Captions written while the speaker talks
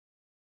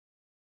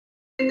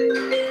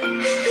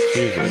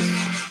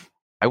Jesus.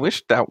 I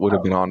wish that would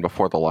have been on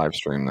before the live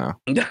stream, though.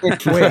 Wait,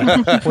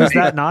 was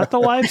that not the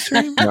live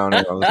stream? No.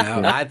 No,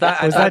 I thought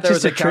that there just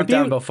was a a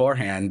countdown tribute?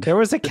 beforehand. There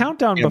was a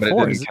countdown Yeah, but it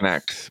before. didn't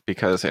connect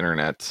because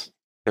internet.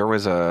 There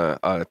was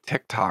a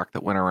TikTok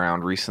that went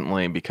around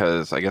recently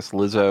because I guess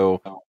Lizzo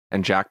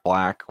and Jack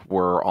Black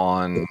were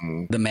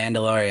on The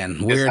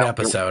Mandalorian. Weird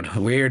episode.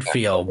 Weird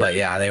feel, but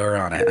yeah, they were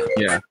on it.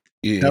 Yeah.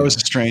 That was a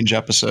strange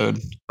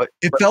episode. But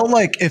It felt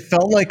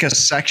like a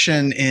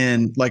section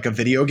in like a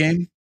video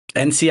game.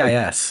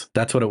 NCIS.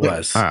 That's what it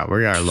was. Ah,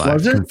 we are live.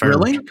 Was it? Confirmed.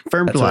 Really?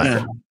 Confirmed That's what, live.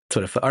 that's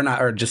what it felt, or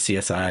not, or just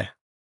CSI.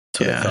 That's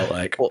what it felt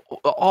like. well,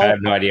 I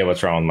have no idea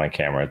w's wrong with my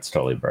camera. It's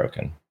totally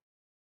broken.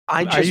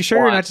 Are you sure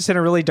you're not just in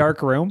a really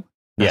dark room?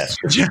 Yes.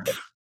 You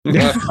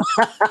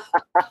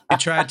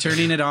tried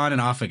turning it on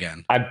and off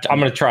again. I'm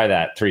going to try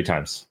that 3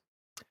 times.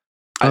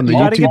 On the You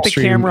gotta YouTube get the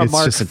stream, camera it's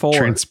Mark just a IV.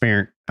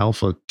 transparent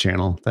alpha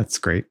channel. That's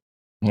great.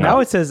 Now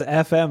it says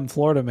FM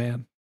Florida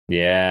Man.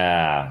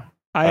 Yeah.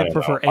 I don't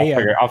prefer know.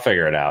 AM. I'll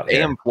figure it out. Yeah.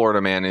 AM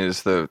Florida Man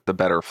is the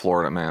better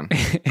Florida Man.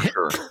 For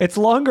sure. It's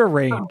longer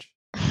range.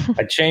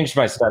 I changed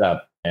my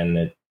setup and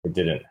it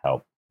didn't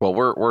help. Well,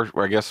 we're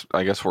I guess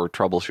we're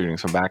troubleshooting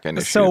some back end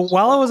issues. So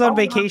while I was on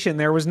vacation,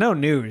 there was no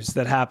news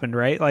that happened,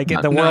 right? Like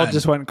the world None.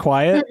 just went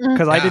quiet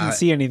because I didn't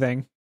see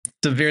anything.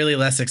 Severely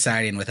less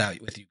exciting with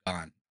you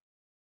gone.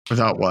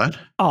 Without what?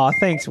 Aw,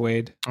 thanks,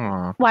 Wade.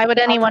 Aw, Why would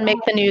anyone make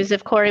the news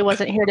if Corey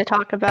wasn't here to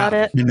talk about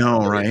it? You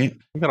know, right?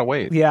 you gotta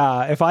wait.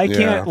 Yeah, if I Yeah.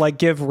 can't like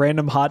give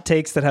random hot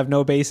takes that have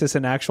no basis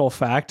in actual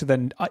fact,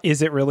 then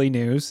is it really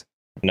news?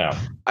 No.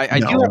 I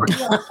No. do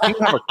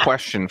have a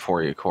question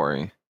for you,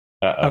 Corey.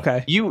 Uh-oh.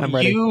 Okay, I'm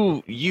ready.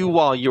 You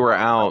while you were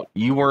out,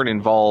 you weren't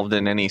involved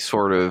in any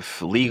sort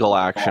of legal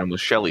action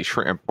with Shelly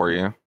Shrimp, were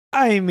you?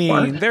 I mean,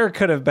 What? there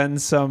could have been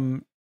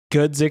some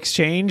goods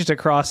exchanged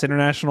across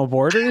international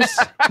borders.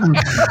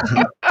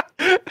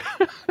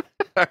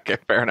 Okay,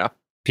 fair enough.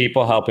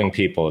 People helping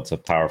people. It's a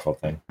powerful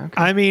thing.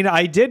 I mean,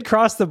 I did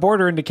cross the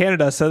border into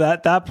Canada, so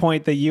at that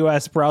point, the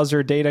U.S.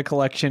 browser data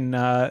collection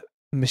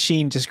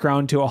machine just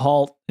ground to a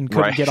halt and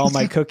couldn't Right. get all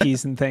my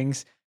cookies and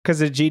things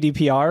because of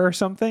GDPR or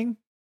something.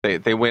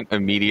 They went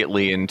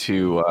immediately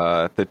into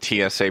the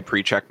TSA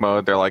pre-check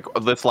mode. They're like,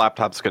 this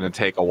laptop's going to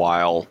take a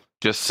while.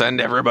 Just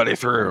send everybody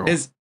through.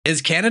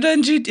 Is Canada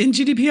in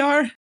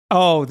GDPR?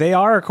 Oh, they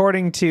are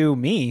according to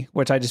me,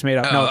 which I just made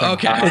up. No, Oh,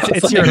 okay.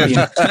 it's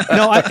European.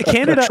 No,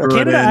 Canada Throw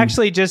it in.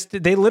 actually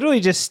they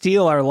literally just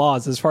steal our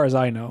laws, as far as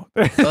I know.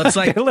 Well,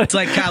 it's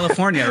like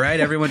California, right?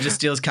 Everyone just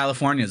steals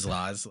California's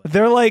laws.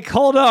 They're like,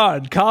 hold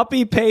on,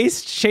 copy,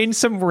 paste, change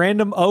some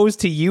random O's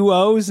to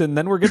UOs, and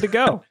then we're good to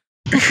go.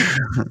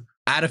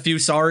 Add a few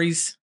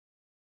sorries.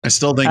 I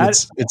still think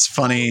it's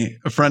funny.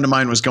 A friend of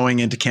mine was going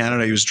into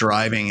Canada. He was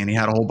driving and he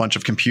had a whole bunch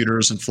of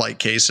computers and flight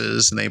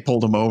cases, and they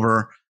pulled him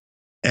over.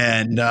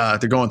 And they're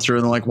going through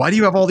and they're like, why do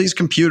you have all these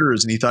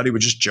computers? And he thought he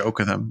would just joke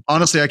with him.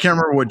 Honestly, I can't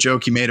remember what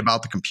joke he made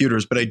about the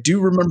computers, but I do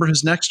remember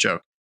his next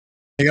joke.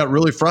 He got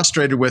really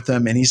frustrated with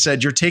him and he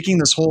said, you're taking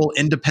this whole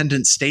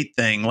independent state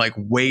thing like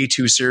way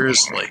too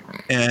seriously.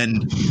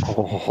 And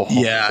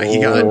yeah,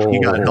 he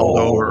got held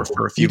over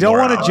for a few You don't more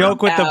want to hours.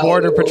 joke with the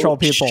border patrol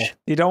people.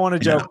 You don't want to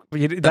joke.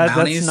 That's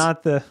Mounties?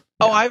 not the.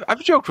 Oh, I've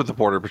joked with the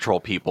Border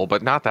Patrol people,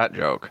 but not that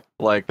joke.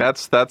 Like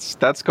that's going.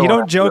 You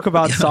don't joke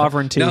about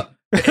sovereignty. No,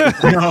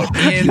 No,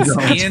 you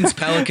don't. Ian's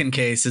Pelican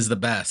case is the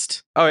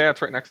best. Oh yeah,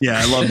 it's right next. Yeah,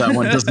 I love that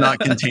one. Does not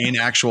contain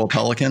actual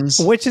pelicans.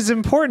 Which is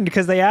important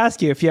because they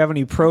ask you if you have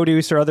any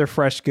produce or other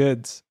fresh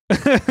goods.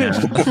 How's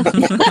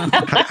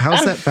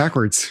that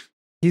backwards?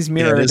 He's Yeah,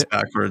 mirrored. it is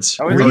backwards.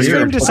 Oh, Really Restream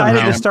weird. decided to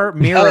Somehow. start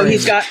mirroring.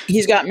 Oh,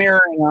 he's got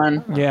mirroring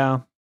on. Yeah.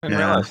 I didn't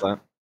Yeah. realize that.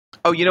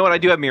 Oh, you know what? I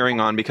do have mirroring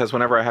on because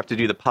whenever I have to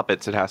do the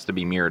puppets, it has to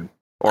be mirrored,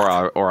 or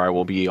I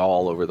will be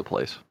all over the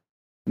place.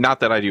 Not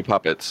that I do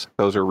puppets;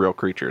 those are real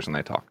creatures and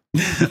they talk.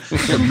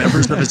 They're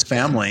members of his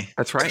family.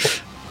 That's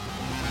right.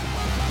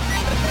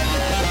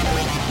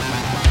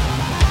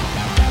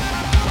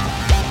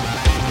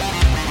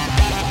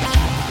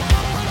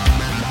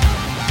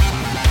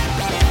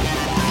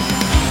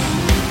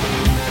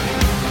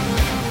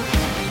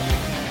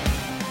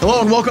 Hello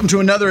and welcome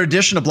to another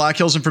edition of Black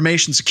Hills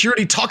Information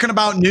Security, talking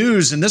about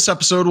news. In this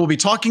episode, we'll be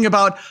talking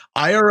about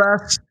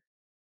IRS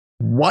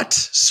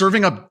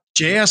serving up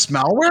JS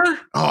malware.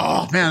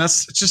 Oh man,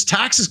 it's just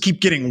taxes keep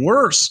getting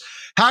worse.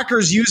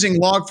 Hackers using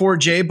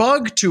Log4j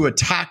bug to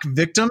attack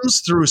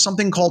victims through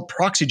something called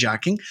proxy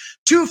jacking.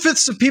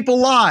 2/5 of people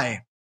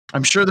lie.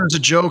 I'm sure there's a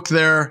joke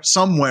there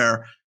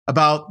somewhere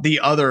about the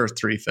other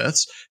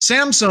 3/5.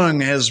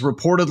 Samsung is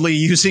reportedly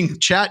using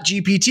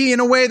ChatGPT in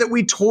a way that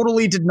we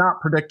totally did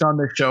not predict on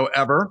this show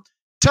ever.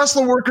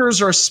 Tesla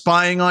workers are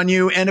spying on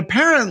you, and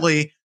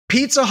apparently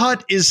Pizza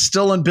Hut is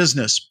still in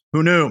business.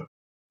 Who knew?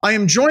 I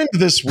am joined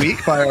this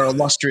week by our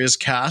illustrious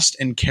cast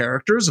and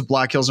characters of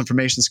Black Hills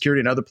Information Security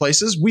and other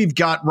places. We've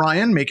got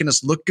Ryan making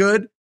us look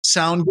good,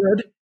 sound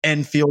good,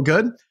 and feel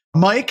good.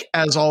 Mike,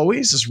 as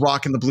always, is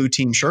rocking the blue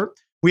team shirt.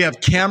 We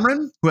have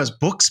Cameron, who has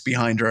books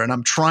behind her, and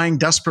I'm trying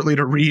desperately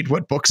to read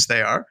what books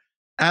they are.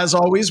 As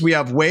always, we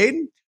have Wade.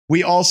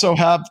 We also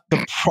have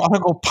the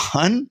prodigal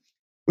pun.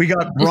 We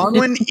got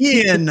Bronwyn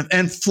Ian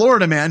and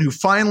Florida Man, who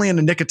finally in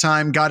the nick of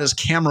time got his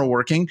camera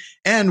working.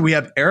 And we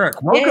have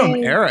Eric. Welcome,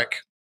 Yay. Eric.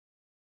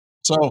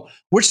 So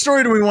which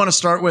story do we want to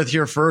start with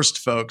here first,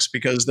 folks?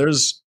 Because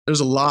there's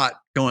a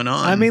lot going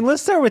on. I mean,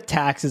 let's start with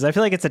taxes. I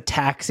feel like it's a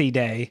taxi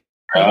day.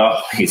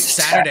 Oh, he's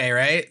Saturday,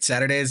 right?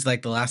 Saturday is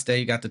like the last day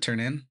you got to turn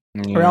in.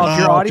 Ralph,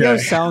 your audio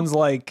okay. sounds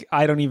like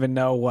I don't even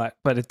know what,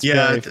 but it's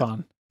very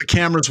fun. The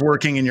camera's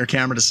working and your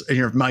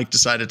mic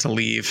decided to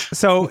leave.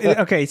 So,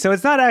 okay, so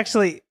it's not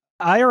actually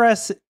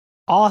IRS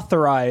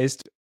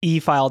authorized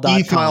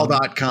efile.com.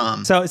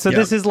 efile.com. So Yep.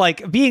 this is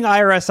like being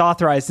IRS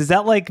authorized. Is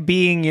that like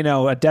being,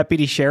 a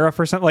deputy sheriff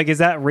or something? Like, is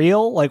that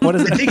real? Like, what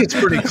is I it? think it's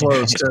pretty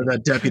close to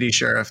that deputy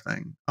sheriff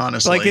thing,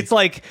 honestly. Like it's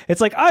like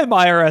I'm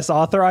IRS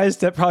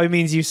authorized. That probably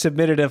means you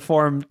submitted a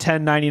form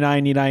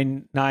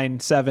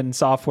 1099-997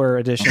 software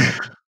edition.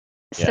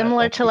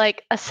 Similar to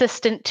like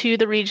assistant to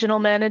the regional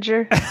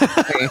manager.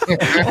 It's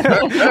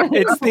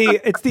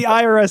the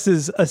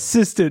IRS's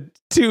assistant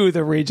to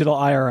the regional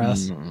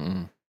IRS.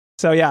 Mm-hmm.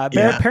 So yeah,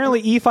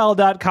 apparently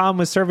efile.com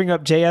was serving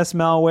up JS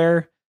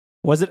malware.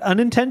 Was it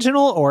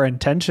unintentional or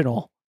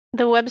intentional?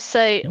 The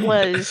website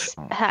was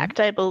hacked,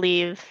 I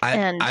believe.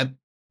 I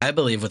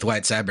believe with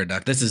White Cyber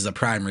Duck, this is the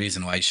prime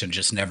reason why you should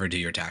just never do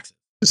your taxes.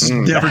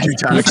 Never do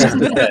taxes.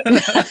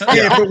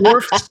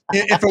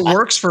 If it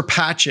works for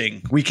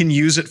patching, we can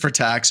use it for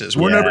taxes.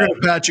 We're never going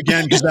to patch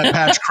again because that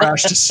patch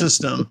crashed the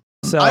system.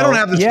 So I don't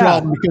have this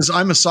problem because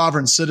I'm a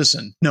sovereign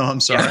citizen. No,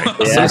 I'm sorry.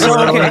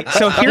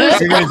 So here's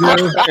Are you going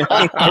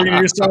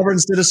to do sovereign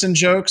citizen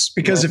jokes?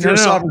 Because if you're a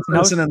sovereign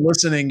citizen and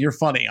listening, you're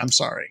funny. I'm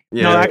sorry.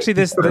 Yeah. No, actually,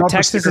 the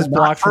Texas is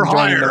blocked from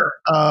joining.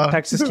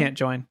 Texas can't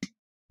join.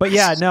 But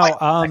yeah,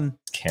 no.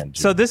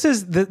 So this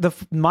is the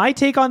my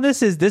take on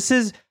this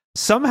is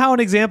somehow an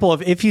example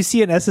of if you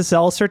see an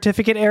SSL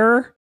certificate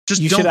error,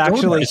 just keep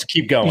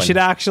going. You should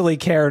actually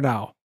care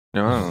now.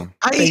 Oh.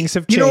 Things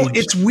have changed.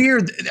 It's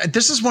weird.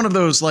 This is one of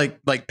those like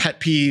pet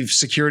peeve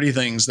security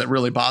things that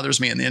really bothers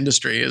me in the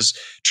industry is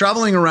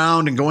traveling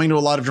around and going to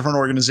a lot of different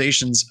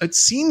organizations. It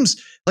seems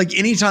like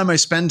anytime I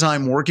spend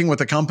time working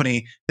with a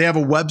company, they have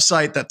a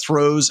website that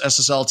throws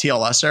SSL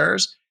TLS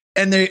errors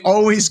and they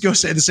always go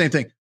say the same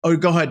thing. Oh,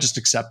 go ahead. Just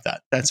accept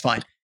that. That's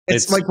fine.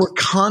 It's like we're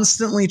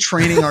constantly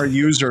training our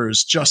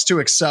users just to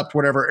accept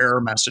whatever error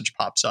message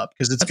pops up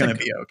because it's going to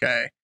be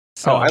okay.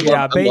 So, I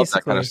love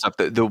that kind of stuff.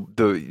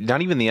 The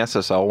not even the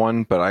SSL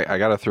one, but I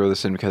got to throw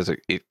this in because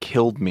it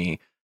killed me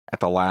at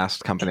the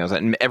last company I was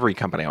at, and every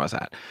company I was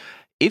at.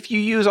 If you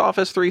use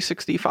Office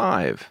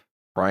 365,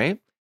 right,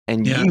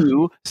 and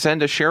you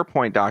send a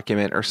SharePoint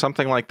document or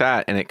something like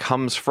that, and it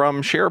comes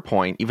from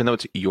SharePoint, even though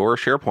it's your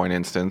SharePoint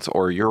instance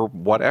or your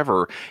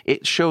whatever,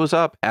 it shows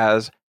up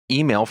as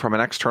email from an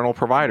external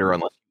provider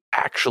unless you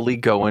actually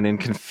go in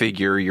and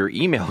configure your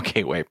email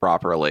gateway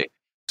properly.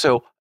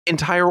 So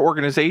entire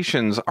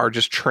organizations are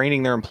just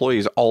training their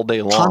employees all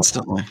day long.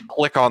 Constantly.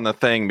 Click on the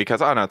thing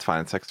because, oh, no, it's fine.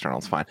 It's external.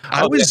 It's fine.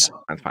 It's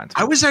fine.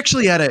 I was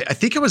actually I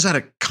think I was at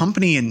a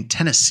company in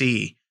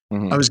Tennessee.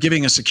 Mm-hmm. I was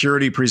giving a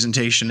security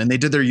presentation and they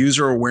did their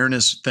user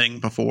awareness thing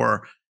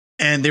before.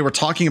 And they were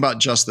talking about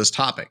just this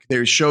topic.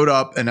 They showed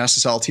up an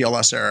SSL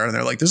TLS error and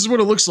they're like, this is what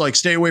it looks like.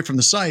 Stay away from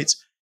the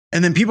sites.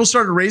 And then people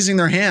started raising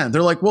their hand.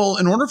 They're like, well,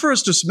 in order for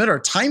us to submit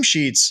our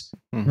timesheets,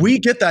 we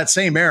get that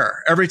same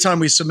error every time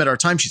we submit our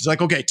timesheets.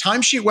 Like, okay,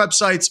 timesheet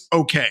websites,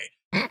 okay,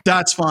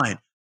 that's fine.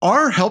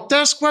 Our help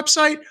desk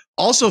website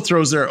also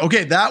throws their,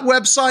 okay, that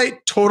website,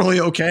 totally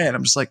okay. And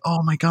I'm just like,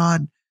 oh my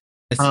God.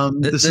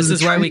 This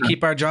is why we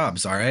keep our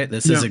jobs. All right.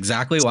 This is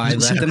exactly why.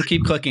 Let them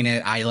keep clicking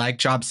it. I like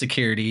job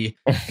security.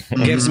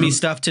 Gives me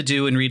stuff to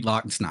do and read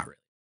logs. Not really.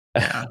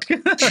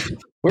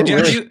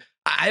 Yeah.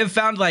 I have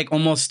found like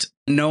almost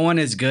no one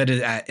is good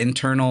at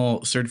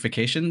internal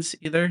certifications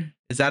either.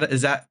 Is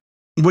that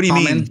what do you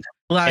common? mean?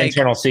 Like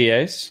internal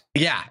CAs?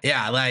 Yeah.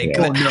 Like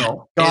oh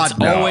no.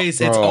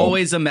 It's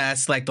always a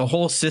mess. Like the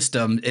whole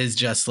system is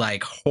just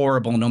like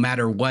horrible no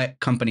matter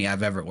what company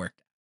I've ever worked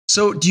at.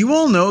 So do you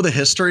all know the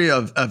history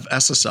of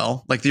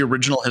SSL? Like the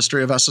original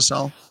history of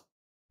SSL?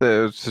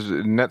 The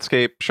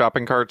Netscape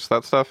shopping carts,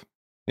 that stuff?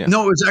 Yeah.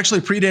 No, it was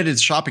actually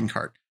predated shopping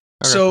cart.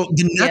 Okay. So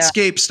the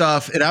Netscape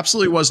stuff, it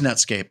absolutely was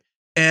Netscape.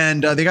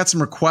 And they got some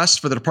requests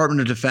for the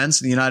Department of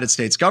Defense and the United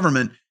States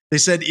government. They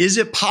said, is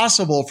it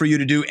possible for you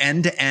to do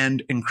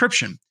end-to-end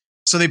encryption?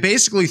 So they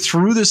basically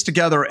threw this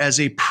together as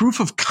a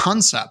proof of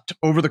concept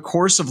over the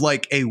course of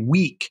like a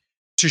week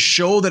to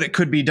show that it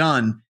could be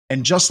done.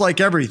 And just like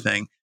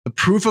everything, the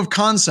proof of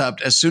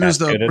concept, as soon as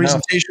the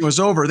presentation was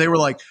over, they were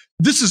like,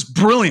 this is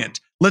brilliant.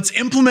 Let's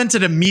implement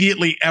it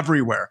immediately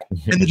everywhere.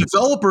 And the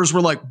developers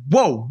were like,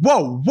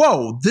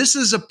 whoa, this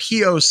is a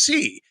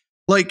POC.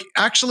 Like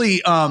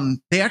actually,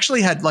 they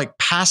actually had like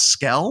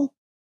Pascal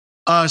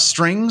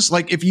strings.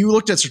 Like if you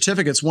looked at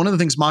certificates, one of the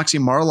things Moxie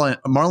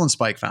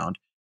Marlinspike found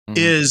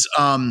is,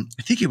 I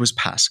think it was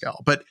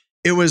Pascal, but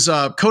it was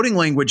a coding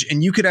language,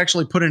 and you could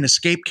actually put in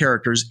escape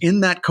characters in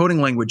that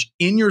coding language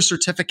in your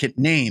certificate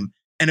name,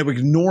 and it would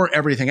ignore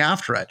everything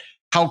after it.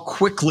 How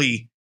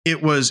quickly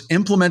it was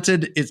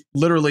implemented. It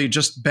literally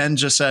Ben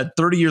just said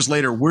 30 years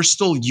later, we're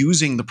still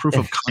using the proof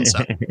of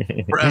concept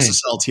for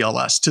SSL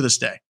TLS to this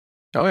day.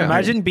 Oh yeah.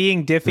 Imagine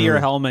being Diffie or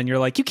Hellman. You're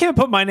like, you can't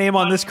put my name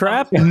on this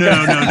crap. No.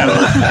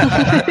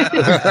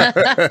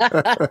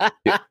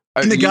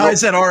 And the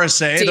guys at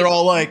RSA, they're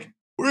all like,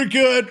 we're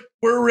good.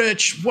 We're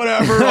rich.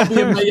 Whatever. I'll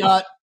be in my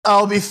yacht.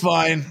 I'll be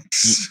fine.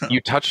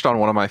 You touched on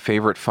one of my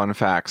favorite fun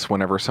facts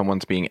whenever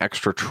someone's being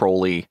extra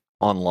trolly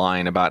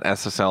online about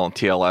SSL and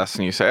TLS,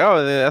 and you say,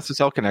 oh, the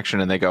SSL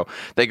connection, and they go,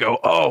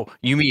 oh,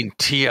 you mean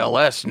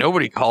TLS?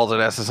 Nobody calls it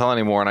SSL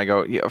anymore. And I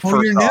go, yeah,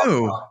 oh, you're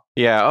new.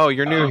 Yeah. Oh,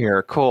 you're new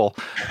here. Cool.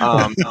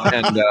 The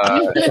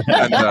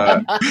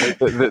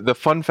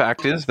fun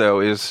fact is,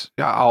 though,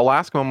 I'll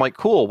ask them, I'm like,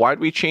 cool, why did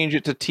we change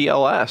it to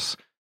TLS?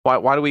 Why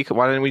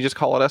didn't we just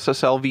call it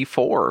SSL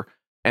v4?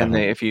 And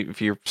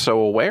if you're so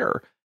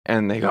aware,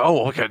 and they go,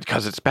 oh,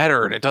 because it's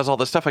better and it does all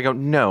this stuff. I go,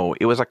 no,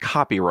 it was a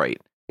copyright.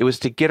 It was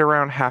to get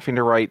around having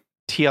to write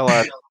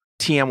TLS,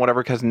 TM,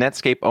 whatever, because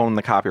Netscape owned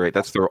the copyright.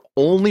 That's the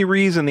only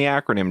reason the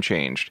acronym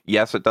changed.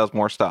 Yes, it does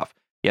more stuff.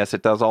 Yes,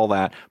 it does all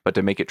that, but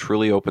to make it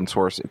truly open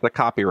source, it's a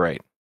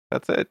copyright.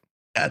 That's it.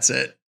 That's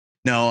it.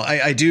 No,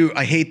 I do.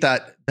 I hate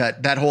that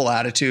whole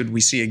attitude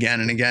we see again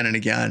and again and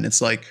again.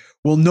 It's like,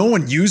 well, no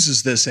one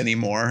uses this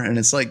anymore. And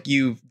it's like,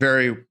 you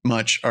very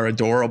much are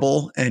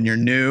adorable and you're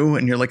new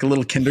and you're like a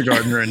little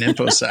kindergartner in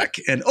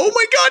Infosec. And oh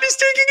my God, he's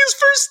taking his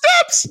first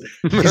steps.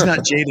 He's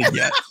not jaded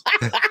yet.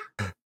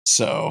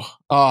 So,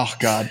 oh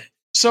God.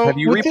 So have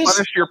you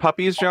replenished your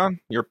puppies, John?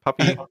 Your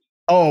puppy?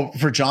 Oh,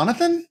 for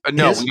Jonathan?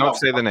 No, we don't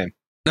say the name.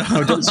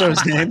 No, don't say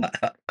his name.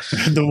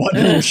 The one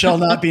who shall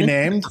not be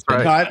named.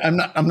 Right.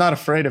 No, I'm not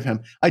afraid of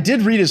him. I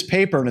did read his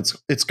paper and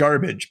it's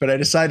garbage, but I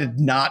decided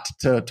not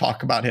to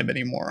talk about him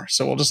anymore.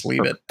 So we'll just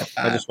leave it.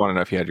 I just want to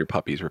know if you had your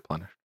puppies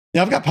replenished.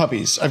 Yeah, I've got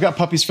puppies. I've got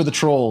puppies for the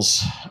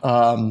trolls.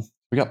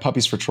 We got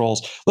puppies for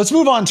trolls. Let's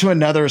move on to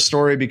another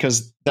story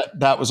because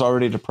that was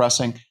already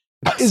depressing.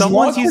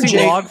 Someone's using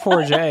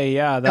Log4j.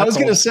 Yeah, I was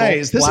going to say,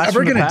 is this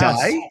ever going to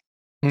die?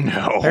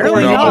 No.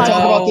 Apparently not. not.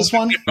 Talk about this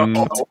one.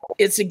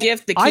 It's a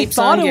gift that keeps I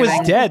thought on it was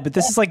giving. dead, but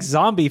this is like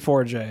zombie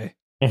 4j.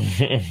 All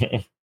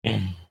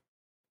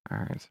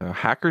right. So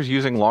hackers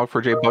using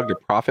Log4j bug to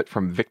profit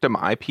from victim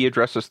IP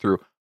addresses through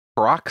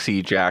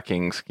proxy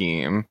jacking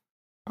scheme.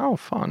 Oh,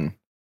 fun.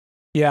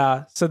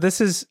 Yeah. So this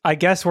is, I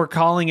guess we're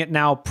calling it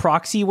now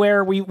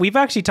proxyware. We've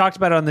actually talked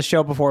about it on the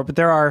show before, but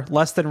there are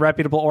less than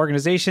reputable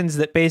organizations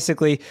that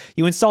basically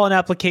you install an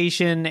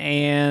application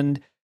and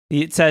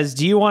it says,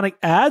 do you want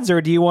ads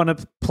or do you want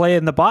to play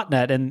in the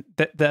botnet? And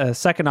the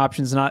second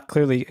option is not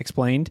clearly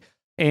explained.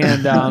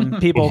 And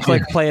people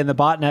click play in the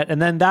botnet, and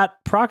then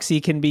that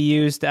proxy can be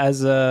used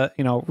as a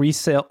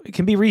resale. It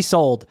can be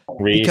resold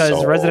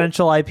because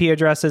residential IP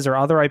addresses or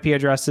other IP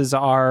addresses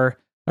are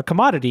a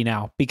commodity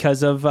now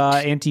because of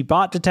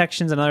anti-bot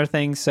detections and other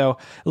things. So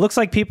it looks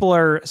like people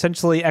are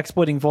essentially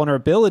exploiting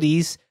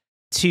vulnerabilities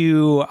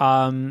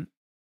to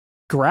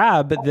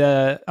grab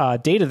the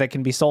data that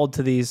can be sold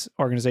to these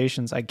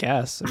organizations, I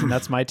guess. I mean,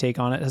 that's my take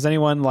on it. Has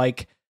anyone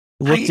looked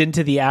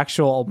into the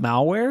actual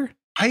malware?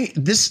 I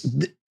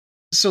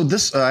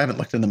haven't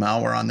looked into the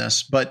malware on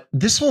this, but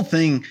this whole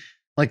thing,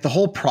 like the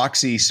whole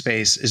proxy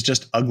space is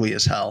just maybe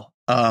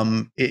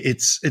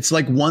it's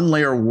like one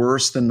layer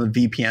worse than the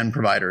VPN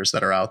providers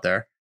that are out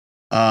there.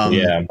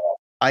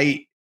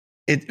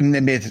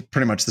 It's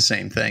pretty much the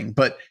same thing,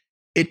 but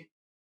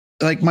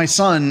like my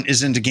son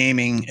is into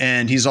gaming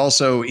and he's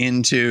also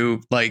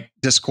into like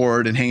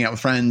Discord and hanging out with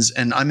friends.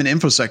 And I'm an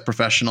Infosec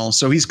professional.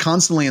 So he's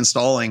constantly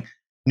installing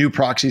new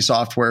proxy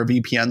software,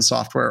 VPN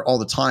software all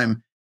the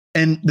time.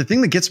 And the thing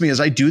that gets me is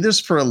I do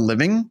this for a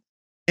living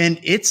and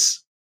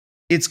it's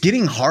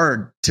getting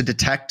hard to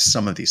detect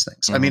some of these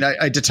things. Mm-hmm. I mean,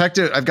 I detect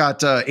it. I've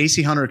got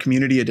AC Hunter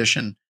Community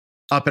Edition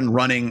up and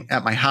running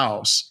at my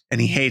house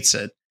and he hates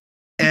it.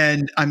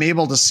 And I'm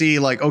able to see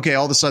like, okay,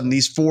 all of a sudden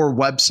these 4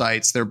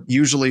 websites, they're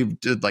usually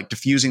like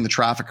diffusing the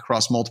traffic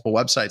across multiple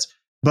websites,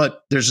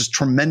 but there's just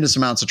tremendous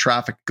amounts of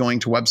traffic going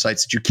to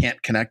websites that you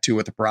can't connect to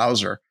with a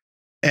browser.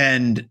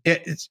 And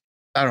it's,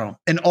 I don't know.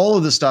 And all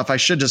of this stuff, I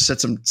should just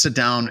sit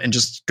down and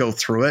just go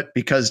through it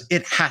because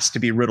it has to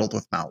be riddled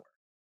with malware.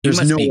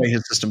 There's no way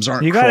his systems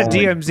aren't. You got to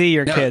DMZ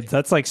your kids.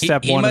 That's like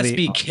step one. He must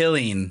be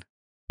killing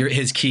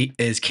his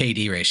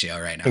KD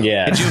ratio right now.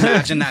 Yeah. Could you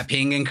imagine that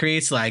ping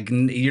increase? Like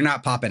you're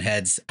not popping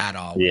heads at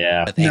all.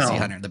 Yeah. With AC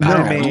Hunter in the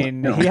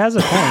background. He has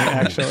a point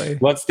actually.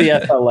 What's the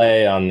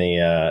SLA on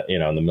the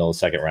the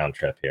millisecond round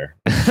trip here?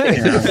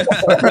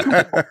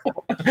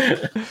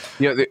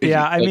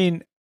 I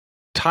mean,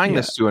 tying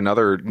this to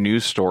another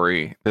news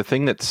story, the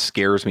thing that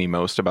scares me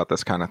most about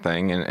this kind of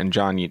thing, and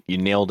John, you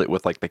nailed it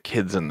with like the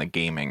kids and the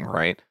gaming,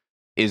 right?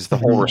 Is the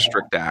whole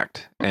Restrict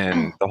Act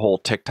and the whole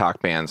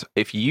TikTok bans.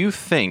 If you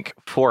think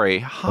for a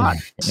hot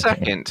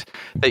second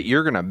that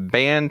you're going to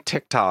ban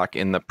TikTok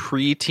in the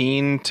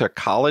preteen to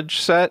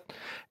college set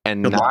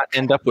and not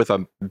end up with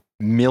 1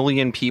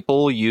 million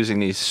people using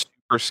these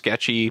super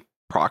sketchy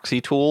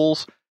proxy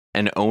tools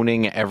and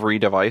owning every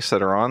device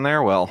that are on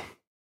there, well,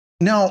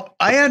 Now,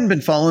 I hadn't been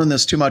following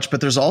this too much,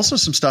 but there's also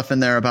some stuff in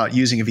there about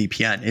using a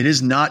VPN. It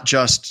is not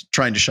just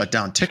trying to shut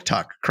down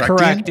TikTok, correct?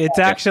 Correct. It's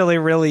actually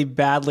really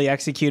badly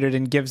executed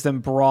and gives them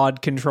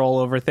broad control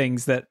over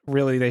things that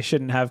really they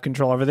shouldn't have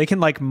control over. They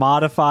can like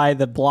modify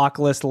the block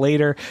list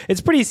later.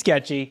 It's pretty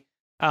sketchy.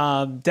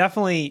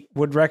 Definitely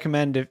would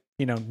recommend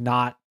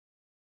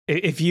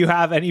if you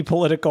have any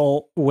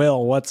political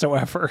will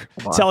whatsoever,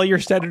 tell your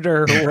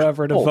senator or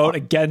whoever to vote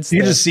against it.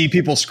 You just see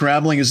people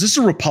scrabbling. Is this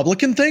a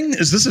Republican thing?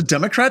 Is this a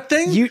Democrat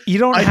thing? You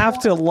don't have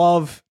to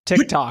love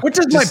TikTok. What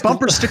does my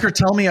bumper sticker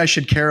tell me I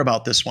should care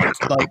about this one?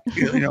 Like,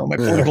 my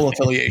political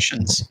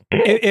affiliations.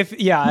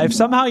 If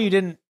somehow you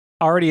didn't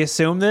already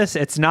assume this,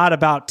 it's not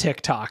about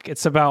TikTok.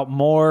 It's about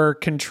more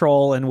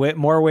control and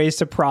more ways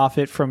to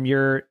profit from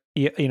your,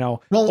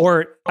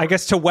 or I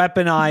guess to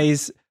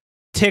weaponize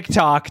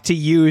TikTok to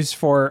use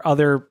for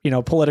other,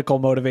 political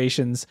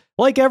motivations.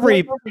 Like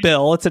every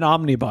bill, it's an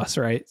omnibus,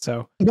 right?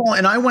 So, well,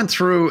 and I went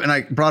through and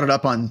I brought it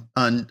up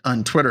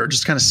on Twitter,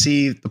 just kind of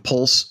see the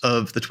pulse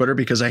of the Twitter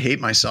because I hate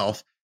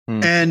myself.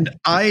 And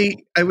I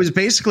was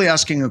basically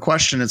asking a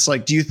question. It's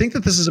like, do you think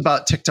that this is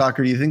about TikTok,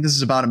 or do you think this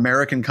is about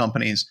American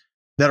companies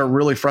that are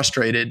really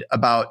frustrated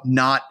about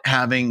not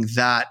having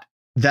that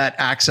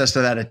access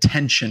to that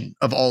attention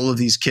of all of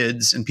these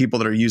kids and people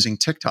that are using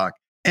TikTok?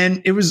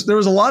 And there was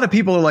a lot of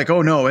people who are like,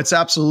 oh no, it's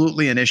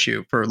absolutely an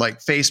issue for like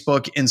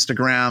Facebook,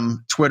 Instagram,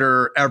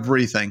 Twitter,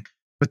 everything.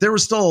 But there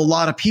was still a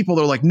lot of people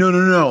that are like,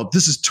 no,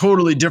 this is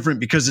totally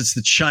different because it's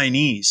the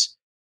Chinese.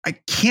 I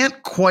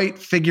can't quite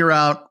figure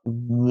out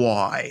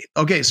why.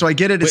 Okay, so I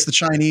get it. It's the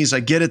Chinese. I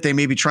get it. They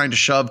may be trying to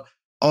shove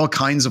all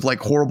kinds of like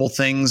horrible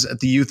things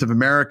at the youth of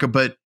America,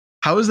 but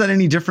how is that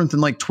any different than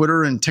like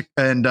Twitter and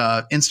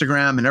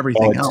Instagram and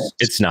everything else?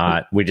 It's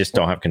not. We just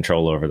don't have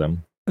control over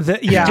them. I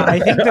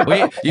think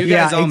that you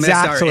guys all missed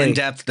our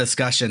in-depth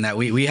discussion that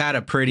we had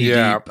a pretty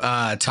deep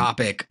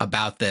topic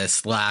about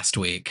this last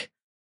week.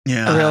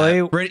 Yeah,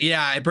 really?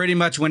 It pretty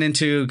much went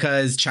into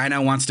because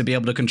China wants to be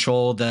able to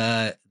control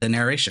the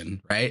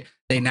narration, right?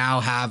 They now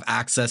have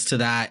access to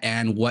that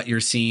and what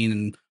you're seeing,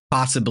 and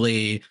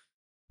possibly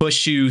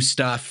push you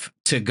stuff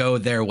to go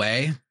their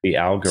way. The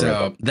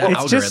algorithm.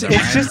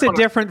 It's just a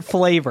different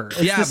flavor.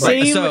 It's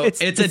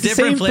it's a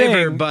different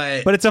flavor, thing,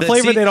 but it's a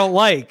flavor they don't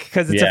like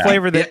because it's a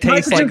flavor that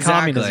tastes like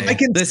communism. I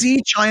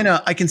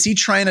can see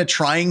China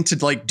trying to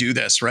like do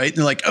this, right?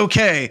 They're like,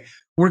 okay,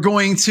 we're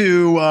going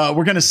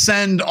to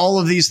send all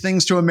of these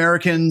things to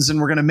Americans, and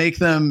we're going to make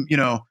them,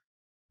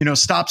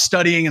 stop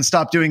studying and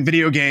stop doing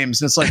video games.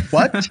 And it's like,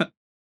 what?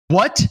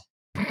 What?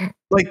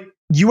 Like,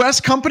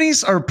 U.S.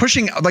 companies are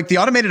pushing, like the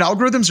automated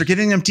algorithms are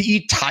getting them to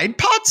eat Tide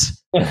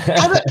Pods?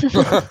 How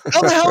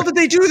the hell did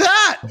they do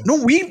that? No,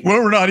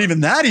 we're not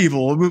even that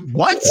evil.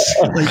 What?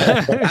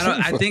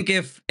 I think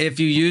if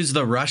you use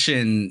the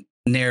Russian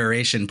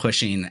narration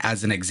pushing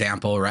as an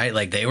example, right?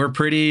 Like they were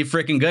pretty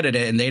freaking good at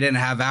it, and they didn't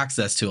have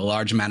access to a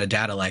large amount of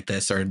data like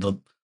this, or the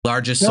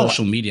largest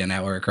social media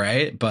network,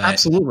 right? But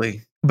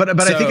absolutely. But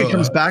I think it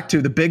comes back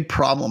to the big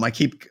problem. I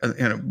keep,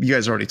 you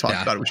guys already talked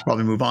about it. We should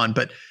probably move on.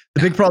 But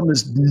the big problem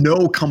is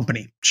no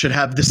company should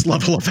have this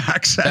level of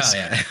access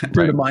to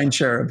the mind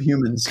share of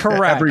humans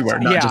everywhere,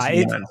 not just in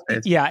the United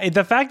States. Yeah,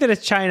 the fact that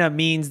it's China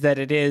means that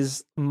it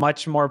is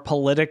much more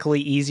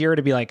politically easier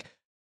to be like,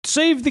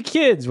 save the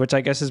kids, which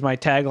I guess is my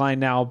tagline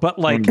now. But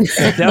like,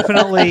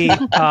 definitely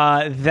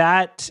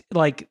that,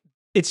 like,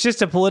 it's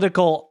just a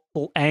political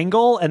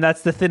angle, and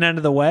that's the thin end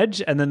of the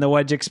wedge. And then the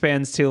wedge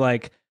expands to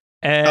like,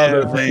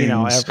 I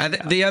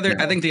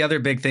think the other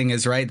big thing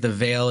is, right, the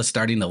veil is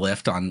starting to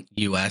lift on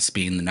US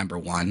being the number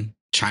one.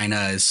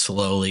 China is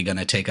slowly going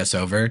to take us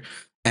over,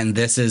 and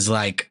this is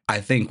like, I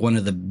think, one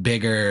of the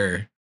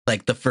bigger,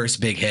 like the first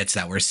big hits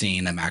that we're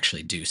seeing them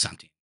actually do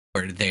something,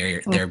 where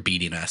they're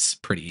beating us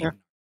pretty,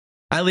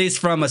 at least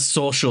from a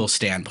social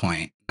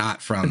standpoint. Not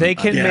from they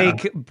can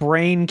make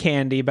brain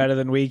candy better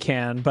than we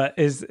can, but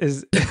is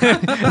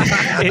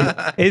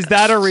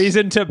that a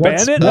reason to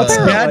ban it? What's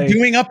Dad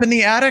doing up in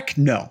the attic?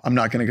 No, I'm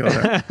not going to go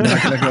there. I'm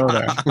not going to go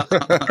there.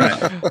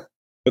 Right.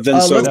 But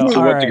then, to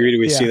what degree do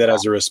we see that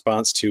as a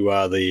response to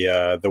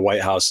the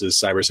White House's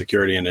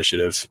cybersecurity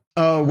initiative?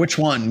 Oh, which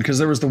one? Because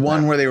there was the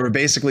one where they were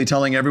basically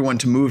telling everyone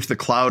to move to the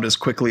cloud as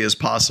quickly as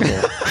possible.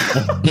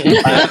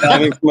 I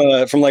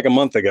mean, from like a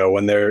month ago,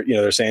 when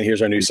they're saying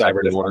here's our new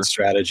cyber defense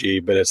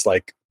strategy, but it's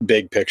like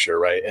big picture,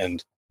 right?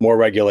 And more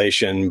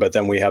regulation. But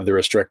then we have the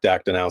Restrict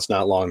Act announced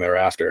not long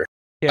thereafter.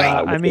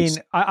 Yeah, I mean,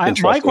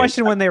 my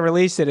question when they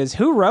released it is,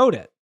 who wrote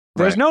it?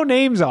 There's no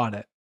names on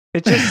it.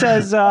 It just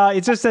says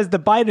the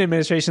Biden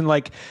administration.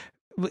 Like,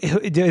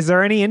 is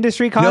there any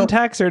industry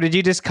context, or did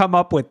you just come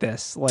up with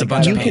this? Like, it's a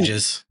bunch of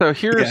pages. So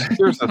here's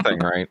the thing,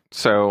 right?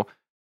 So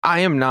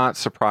I am not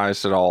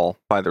surprised at all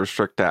by the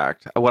Restrict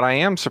Act. What I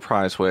am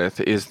surprised with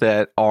is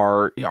that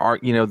our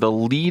the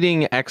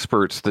leading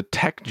experts, the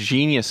tech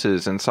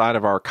geniuses inside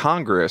of our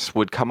Congress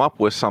would come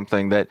up with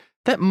something that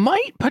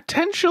might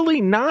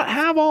potentially not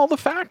have all the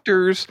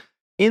factors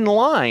in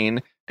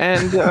line.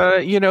 And,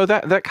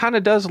 that kind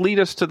of does lead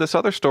us to this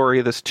other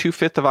story, this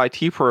 2/5 of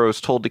IT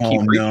pros told to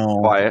keep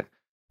quiet.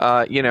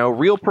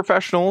 real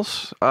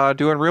professionals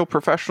doing real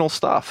professional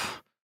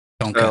stuff.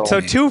 So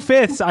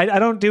 2/5. I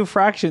don't do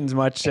fractions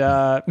much. Is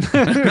that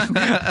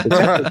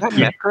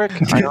metric?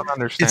 I don't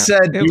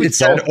understand. It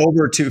said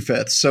over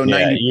 2/5. So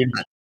 90.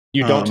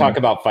 You don't talk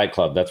about Fight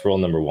Club. That's rule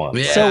number 1.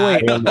 Yeah. So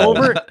wait,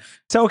 over.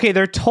 So okay,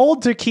 they're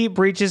told to keep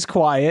breaches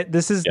quiet.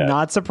 This is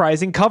not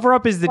surprising. Cover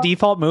up is the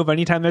default move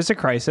anytime there's a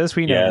crisis.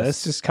 We know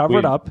this. Just cover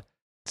it up.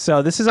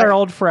 So this is our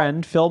old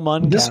friend Phil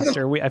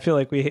Muncaster. I feel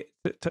like we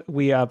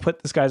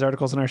put this guy's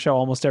articles in our show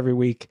almost every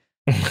week.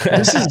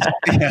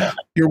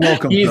 You're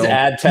welcome. He's Phil.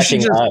 ad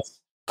teching us.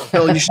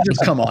 Phil, you should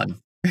just come on.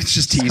 It's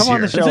just easier. Come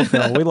on the show,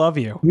 Phil. We love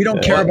you. We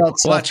don't care about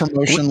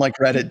self-promotion like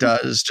Reddit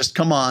does. Just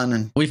come on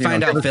and we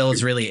find out Phil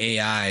is really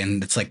AI,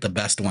 and it's like the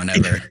best one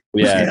ever.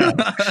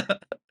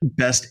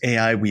 Best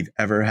AI we've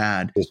ever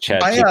had.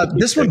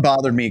 This one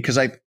bothered me because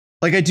I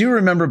do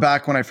remember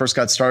back when I first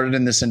got started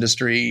in this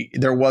industry,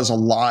 there was a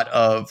lot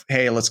of,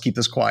 hey, let's keep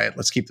this quiet.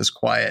 Let's keep this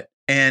quiet.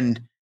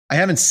 And I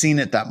haven't seen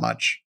it that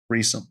much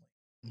recently.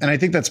 And I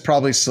think that's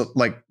probably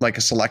like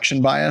a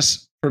selection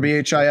bias for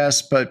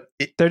BHIS, but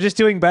they're just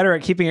doing better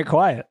at keeping it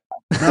quiet.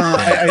 That's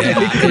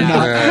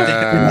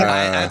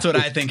what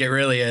I think it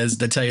really is,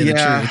 to tell you the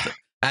truth.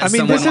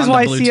 This is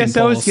why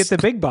CSOs get the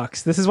big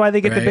bucks. This is why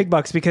they get the big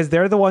bucks, because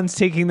they're the ones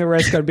taking the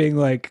risk on being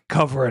like,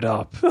 cover it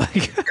up. Cover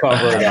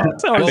it up.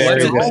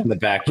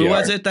 Who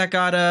was it that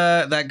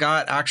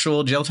got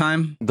actual jail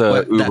time?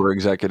 The Uber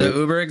executive. The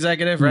Uber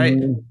executive, right?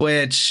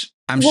 Which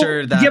I'm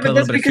sure that. Yeah, but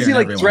that's because he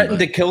threatened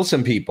to kill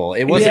some people.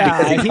 It wasn't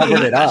because he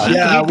covered it up.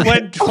 Yeah, he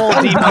went full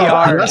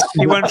DPR.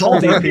 He went full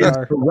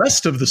DPR. The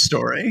rest of the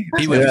story.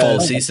 He went full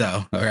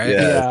CISO. All right.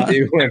 Yeah.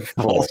 He went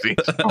full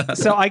CISO.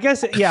 So I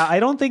guess, I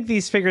don't think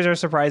these figures are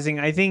surprising.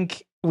 I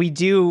think we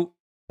do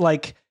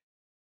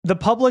the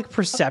public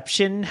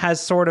perception has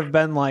sort of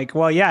been like,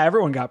 well, yeah,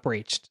 everyone got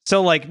breached.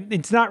 So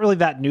it's not really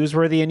that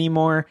newsworthy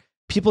anymore.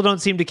 People don't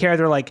seem to care.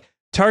 They're like,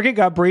 Target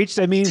got breached.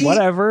 I mean,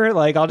 whatever.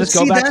 I'll just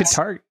go back to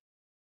Target.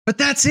 But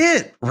that's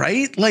it,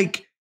 right?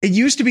 It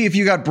used to be if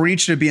you got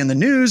breached, it'd be in the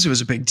news. It was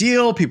a big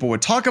deal. People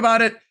would talk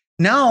about it.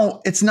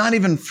 Now it's not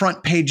even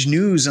front page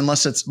news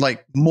unless it's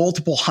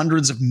multiple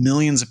hundreds of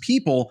millions of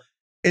people.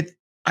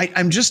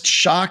 I'm just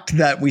shocked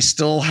that we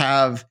still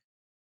have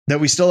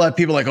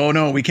people like, oh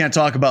no, we can't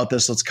talk about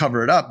this. Let's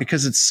cover it up,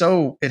 because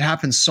it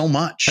happens so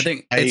much. I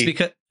think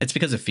it's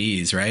because of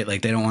fees, right? They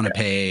don't want to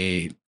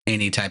pay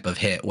any type of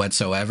hit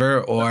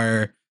whatsoever,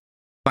 or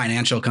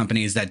financial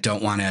companies that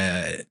don't want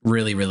to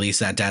really release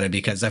that data,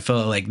 because I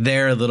feel like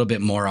they're a little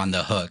bit more on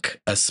the hook,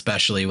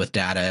 especially with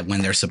data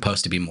when they're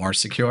supposed to be more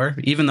secure,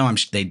 even though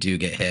they do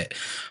get hit.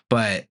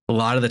 But a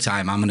lot of the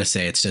time, I'm going to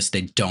say it's just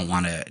they don't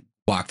want to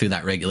walk through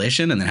that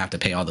regulation and then have to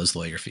pay all those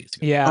lawyer fees.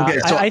 Yeah, okay,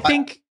 so I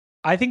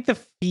think the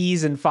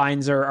fees and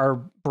fines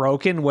are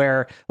broken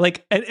where I'm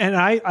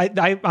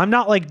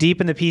not deep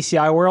in the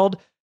PCI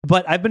world,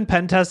 but I've been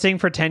pen testing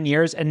for 10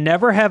 years and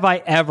never have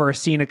I ever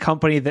seen a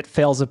company that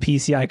fails a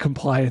PCI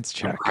compliance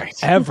check. Right.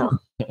 Ever.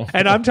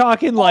 And I'm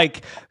talking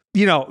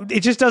it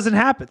just doesn't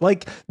happen.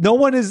 No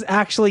one is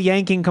actually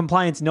yanking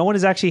compliance. No one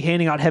is actually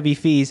handing out heavy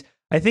fees.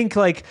 I think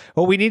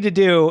what we need to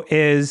do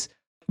is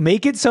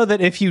make it so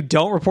that if you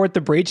don't report the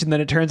breach and then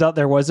it turns out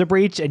there was a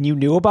breach and you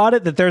knew about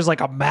it, that there's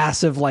a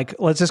massive,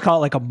 let's just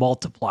call it a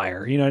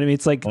multiplier. You know what I mean?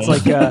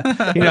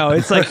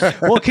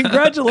 Well,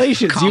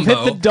 congratulations. Combo. You've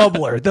hit the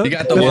doubler. You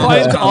got the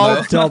fines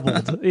all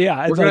doubled.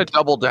 Yeah. We're going to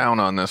double down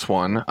on this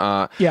one.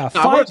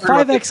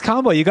 5x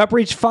combo. You got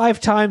breached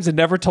 5 times and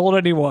never told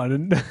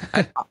anyone.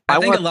 I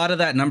think a lot of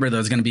that number though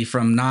is going to be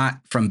not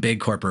from big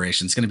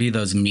corporations. It's going to be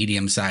those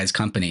medium-sized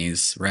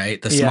companies,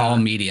 right? The small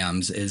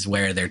mediums is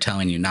where they're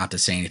telling you not to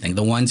say anything.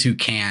 The ones who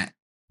can't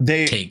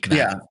take that.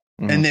 Yeah.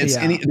 And it's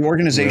the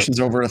organization's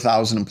over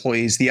 1,000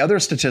 employees. The other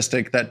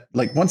statistic that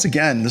once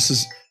again,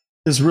 this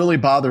really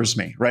bothers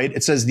me, right?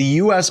 It says the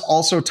US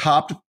also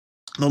topped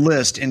the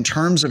list in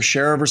terms of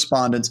share of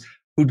respondents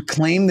who'd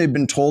claim they've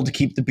been told to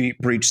keep the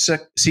breach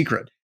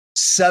secret.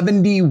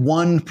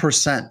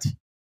 71%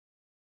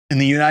 in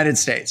the United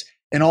States.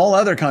 In all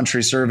other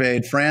countries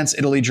surveyed, France,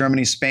 Italy,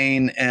 Germany,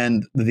 Spain,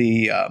 and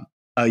the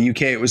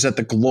UK, it was at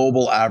the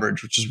global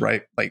average, which is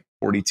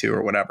 42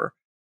 or whatever.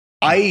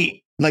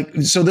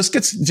 So this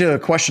gets to a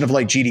question of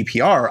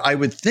GDPR. I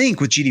would think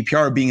with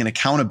GDPR being an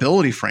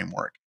accountability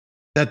framework,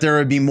 that there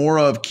would be more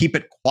of keep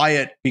it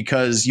quiet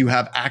because you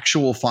have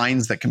actual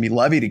fines that can be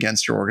levied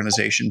against your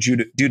organization due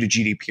to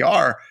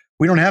GDPR.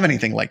 We don't have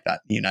anything like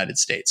that in the United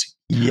States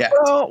yet.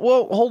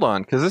 Well, hold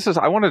on, because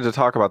I wanted to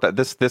talk about that.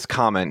 This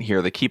comment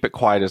here, the keep it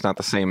quiet is not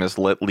the same as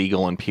let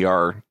legal and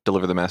PR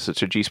deliver the message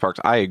to G-Sparks.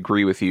 I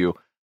agree with you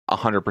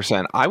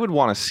 100%. I would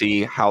want to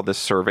see how this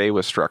survey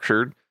was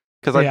structured,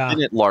 because I've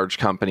been at large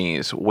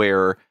companies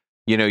where,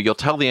 you'll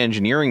tell the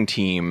engineering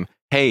team,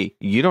 hey,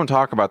 you don't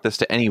talk about this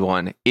to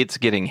anyone. It's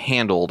getting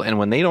handled. And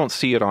when they don't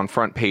see it on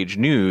front page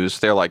news,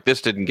 they're like,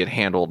 this didn't get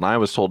handled and I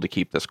was told to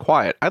keep this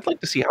quiet. I'd like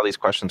to see how these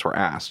questions were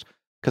asked,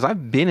 because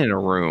I've been in a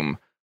room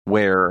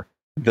where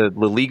the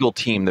legal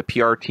team, the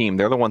PR team,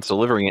 they're the ones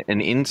delivering it.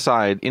 And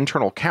inside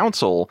internal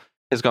counsel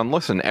has gone,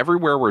 listen,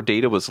 everywhere where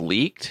data was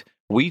leaked,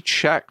 we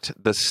checked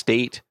the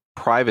state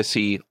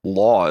privacy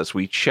laws,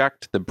 we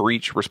checked the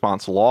breach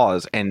response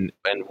laws, and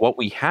what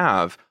we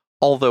have,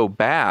 although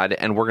bad,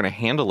 and we're going to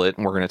handle it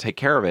and we're going to take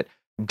care of it,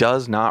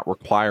 does not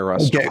require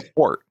us to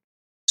report.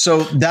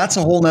 So that's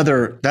a whole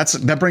nother,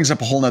 that brings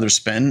up a whole nother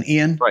spin,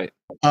 Ian. Right.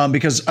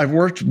 Because I've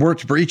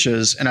worked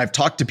breaches, and I've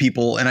talked to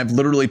people, and I've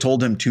literally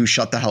told them to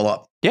shut the hell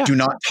up. Yeah. Do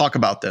not talk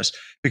about this,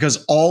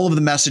 because all of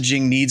the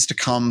messaging needs to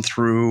come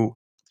through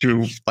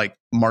like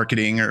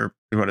marketing, or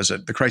what is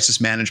it? The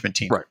crisis management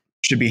team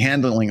should be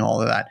handling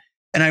all of that.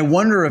 And I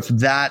wonder if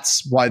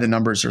that's why the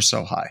numbers are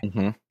so high,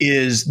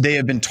 is they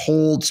have been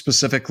told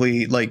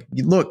specifically, like,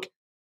 look,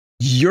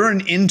 you're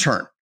an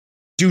intern.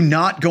 Do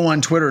not go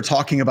on Twitter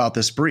talking about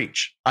this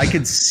breach. I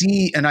could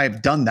see, and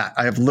I've done that.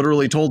 I have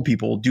literally told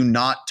people, do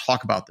not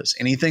talk about this.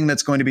 Anything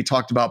that's going to be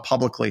talked about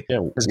publicly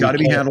has got to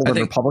be handled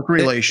under public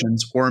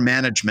relations or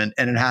management,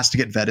 and it has to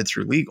get vetted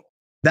through legal.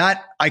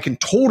 That I can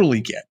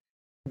totally get.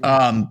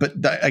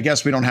 But I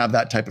guess we don't have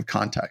that type of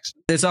context.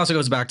 This also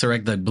goes back to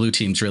the blue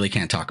teams really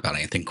can't talk about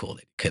anything cool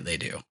they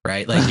do,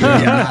 right? Like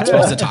you're not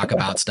supposed to talk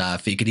about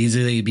stuff. You could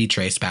easily be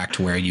traced back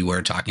to where you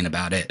were talking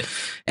about it,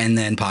 and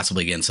then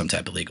possibly get in some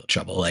type of legal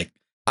trouble. Like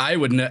I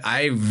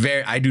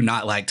do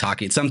not like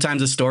talking.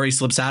 Sometimes a story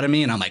slips out of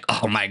me and I'm like,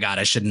 oh my God,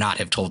 I should not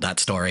have told that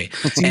story.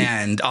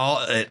 And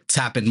it's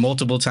happened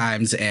multiple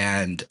times,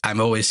 and I'm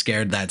always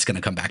scared that it's going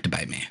to come back to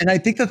bite me. And I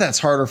think that's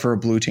harder for a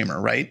blue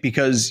teamer, right?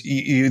 Because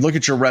you look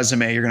at your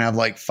resume, you're going to have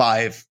like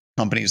 5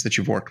 companies that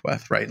you've worked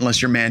with, right?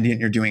 Unless you're Mandiant,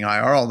 you're doing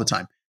IR all the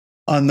time.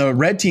 On the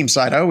red team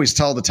side, I always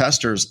tell the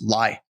testers,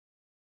 lie.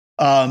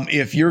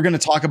 If you're going to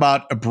talk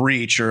about a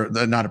breach, or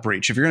not a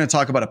breach, if you're going to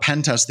talk about a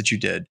pen test that you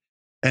did,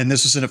 and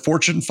this was in a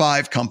Fortune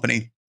 5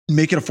 company,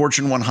 make it a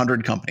Fortune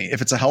 100 company.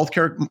 If it's a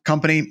healthcare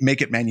company,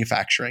 make it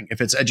manufacturing.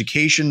 If it's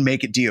education,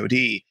 make it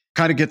DoD.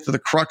 Kind of get to the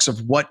crux of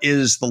what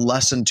is the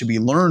lesson to be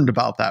learned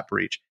about that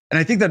breach. And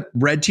I think that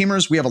red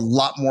teamers, we have a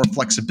lot more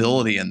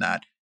flexibility in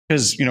that,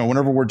 because,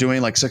 whenever we're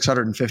doing like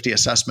 650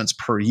 assessments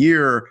per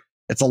year,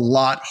 it's a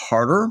lot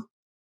harder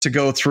to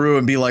go through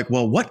and be like,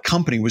 well, what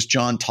company was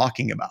John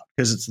talking about?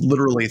 Because it's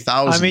literally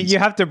thousands. I mean, you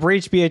have to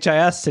breach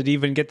BHIS to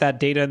even get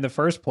that data in the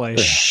first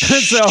place.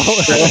 So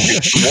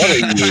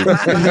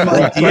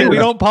we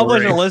don't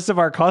publish a list of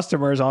our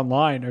customers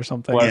online or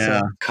something.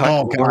 Yeah.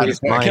 Oh God.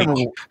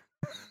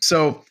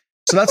 So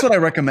that's what I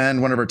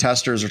recommend whenever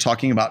testers are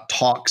talking about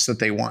talks that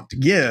they want to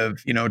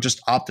give, just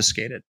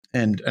obfuscate it.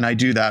 And I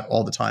do that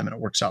all the time, and it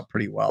works out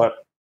pretty well.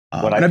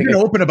 And I've been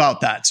open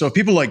about that. So if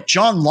people are like,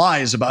 John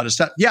lies about his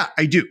stuff, yeah,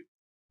 I do.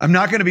 I'm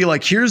not going to be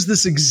like, here's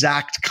this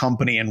exact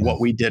company and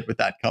what we did with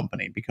that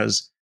company,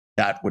 because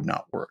that would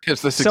not work.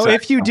 So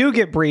if you do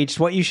get breached,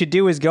 what you should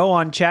do is go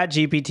on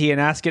ChatGPT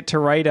and ask it to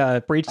write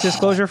a breach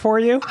disclosure for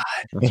you.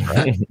 That's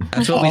right.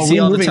 That's what we see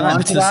all the time.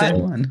 It's the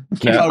same one.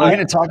 We're going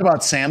to talk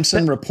about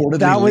Samson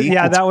reportedly.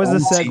 That was the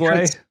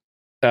segue.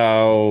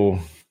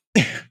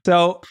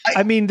 So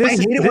I mean, I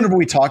hate it whenever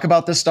we talk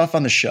about this stuff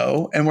on the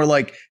show, and we're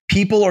like,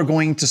 people are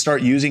going to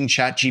start using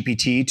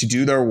ChatGPT to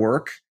do their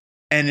work,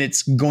 and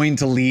it's going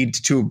to lead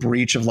to a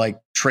breach of like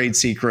trade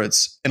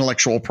secrets,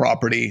 intellectual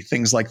property,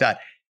 things like that.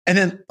 And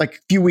then like a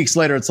few weeks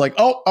later, it's like,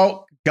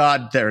 oh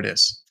God, there it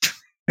is.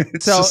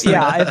 So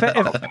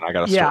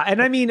yeah,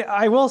 and I mean,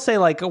 I will say,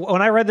 like,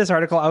 when I read this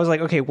article, I was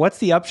like, okay, what's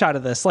the upshot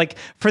of this? Like,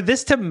 for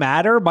this to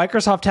matter,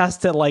 Microsoft has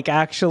to like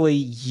actually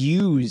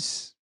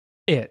use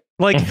it.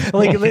 This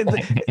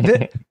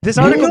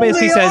article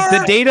basically says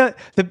the data.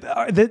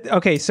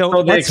 Okay, so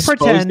let's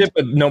pretend it,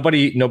 but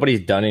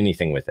nobody's done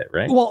anything with it,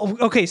 right? Well,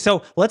 okay,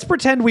 so let's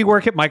pretend we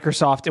work at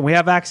Microsoft and we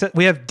have access.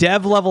 We have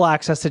dev level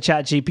access to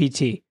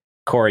ChatGPT.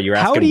 Corey, you're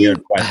asking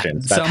weird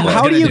questions.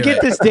 How do you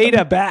get this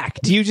data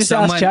back? Do you just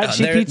ask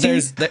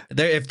ChatGPT?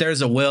 If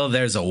there's a will,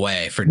 there's a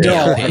way for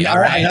DLP. All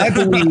right. I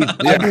believe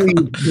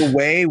the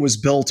way was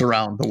built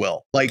around the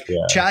will. Like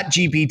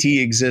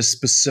ChatGPT exists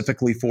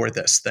specifically for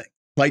this thing.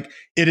 Like,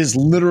 it is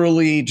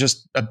literally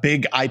just a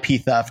big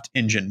IP theft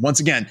engine.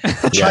 Once again,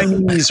 the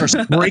Chinese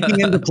are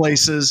breaking into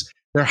places.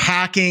 They're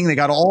hacking. They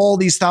got all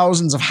these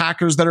thousands of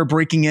hackers that are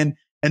breaking in.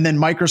 And then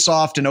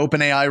Microsoft and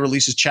OpenAI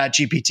releases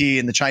ChatGPT,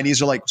 and the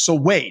Chinese are like, so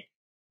wait,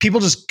 people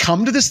just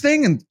come to this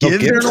thing and give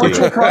their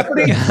intellectual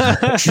property?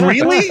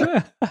 Really?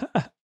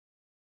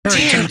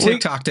 Turn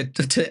TikTok to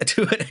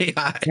an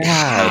AI.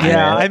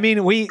 Yeah. I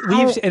mean, we've,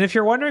 and if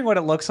you're wondering what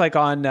it looks like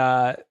on,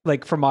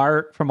 like from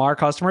our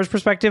customers'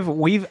 perspective,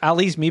 we've, at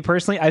least me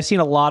personally, I've seen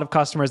a lot of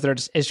customers that are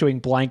just issuing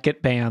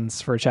blanket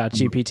bans for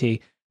ChatGPT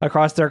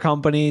across their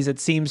companies. It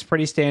seems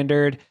pretty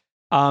standard.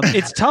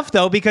 It's tough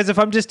though, because if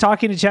I'm just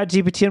talking to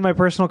ChatGPT on my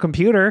personal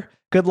computer,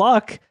 good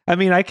luck. I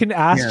mean, I can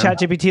ask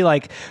ChatGPT,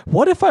 like,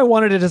 what if I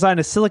wanted to design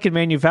a silicon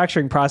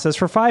manufacturing process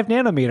for 5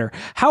 nanometer?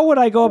 How would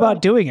I go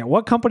about doing it?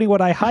 What company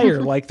would I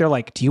hire? Like, they're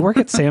like, do you work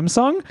at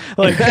Samsung?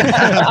 Like,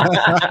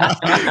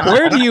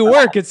 where do you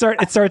work? It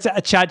starts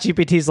at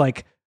ChatGPT's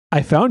like,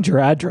 I found your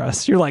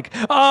address. You're like,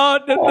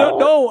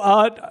 no,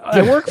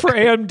 I work for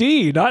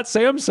AMD, not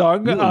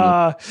Samsung.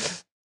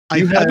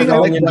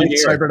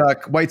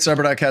 White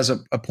Cyberduck has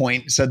a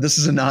point. Said this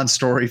is a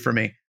non-story for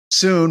me.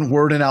 soon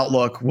Word and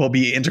Outlook will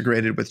be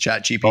integrated with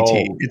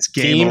ChatGPT. It's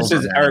game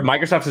over.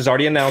 Microsoft has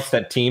already announced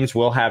that Teams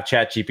will have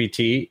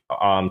ChatGPT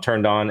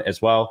turned on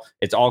as well.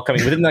 It's all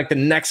coming within like the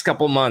next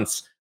couple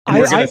months.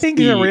 I think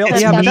the real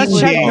but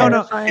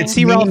that's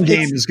See, Ralph,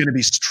 game is going to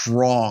be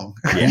strong.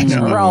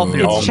 Ralph,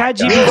 it's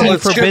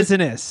ChatGPT for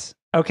business.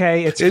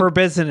 Okay, it's for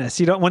business.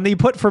 You don't when you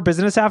put for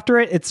business after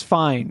it, it's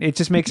fine. It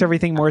just makes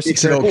everything more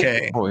secure.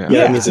 Okay.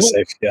 Yeah, it means it's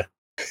safe. Yeah.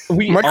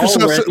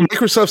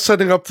 Microsoft's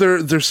setting up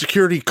their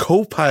security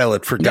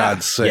co-pilot for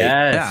God's sake.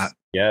 Yes.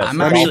 I'm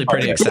actually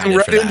pretty excited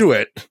right into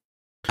it.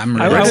 I'm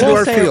right into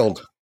our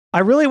field. I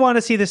really want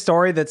to see the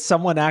story that's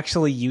someone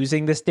actually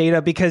using this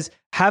data, because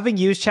having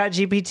used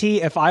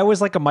ChatGPT, if I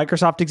was like a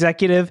Microsoft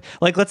executive,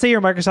 like let's say you're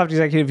a Microsoft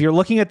executive, you're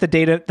looking at the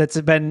data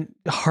that's been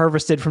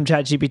harvested from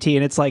ChatGPT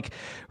and it's like,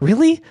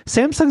 really?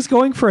 Samsung's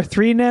going for a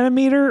 3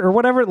 nanometer or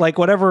whatever, like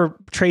whatever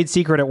trade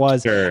secret it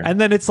was. Sure.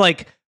 And then it's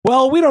like,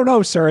 well, we don't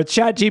know, sir. It's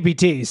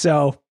ChatGPT.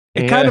 So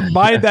it kind of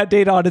mined that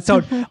data on its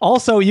own.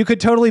 Also, you could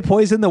totally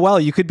poison the well.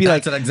 You could be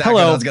like, exactly hello,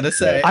 what I was going to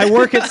say. I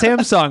work at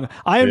Samsung.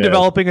 I am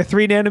developing a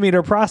 3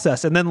 nanometer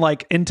process. And then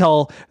like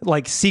Intel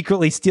like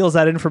secretly steals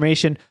that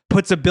information,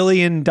 puts $1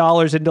 billion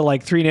into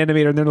like 3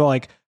 nanometer. And then they're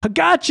like,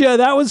 gotcha,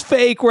 that was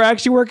fake. We're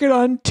actually working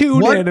on 2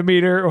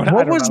 nanometer.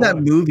 What was that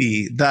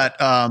movie that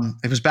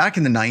it was back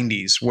in the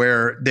 90s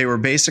where they were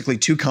basically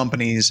two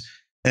companies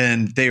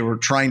and they were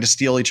trying to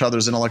steal each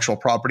other's intellectual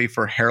property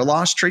for hair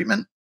loss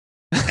treatment?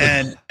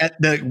 And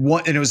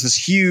it was this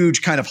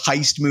huge kind of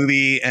heist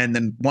movie, and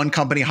then one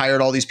company hired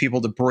all these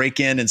people to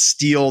break in and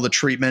steal the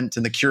treatment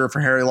and the cure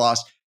for hair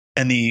loss,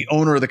 and the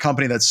owner of the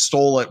company that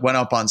stole it went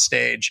up on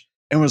stage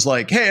and was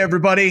like, hey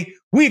everybody,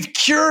 we've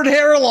cured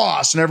hair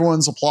loss, and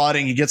everyone's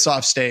applauding. He gets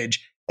off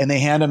stage and they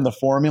hand him the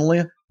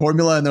formula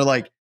and they're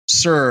like,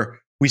 sir,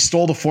 we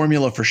stole the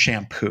formula for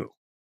shampoo.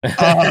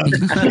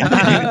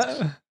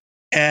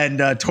 And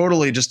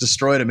totally just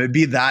destroyed him. It'd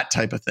be that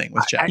type of thing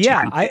with ChatGPT.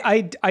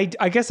 Yeah,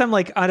 I guess I'm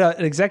like on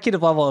an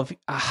executive level of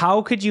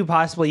how could you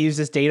possibly use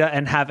this data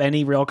and have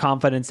any real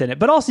confidence in it?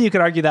 But also you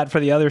could argue that for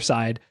the other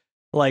side,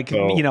 like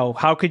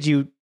how could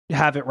you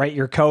have it write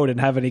your code and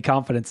have any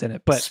confidence in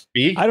it? But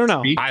I don't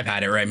know. I've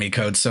had it write me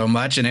code so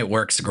much and it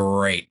works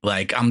great.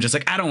 Like I'm just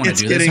like, I don't want to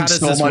do this. How does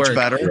so this much work?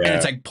 better. And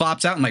it's like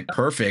plops out. I'm like,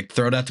 perfect.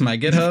 Throw that to my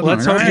GitHub.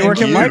 Let's hope you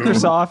work at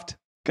Microsoft.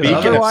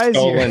 Speaking of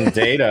stolen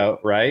data,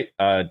 right?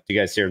 Do you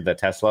guys hear the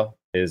Tesla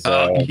is?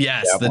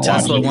 Yes, the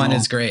Tesla one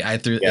is great.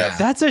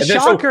 That's a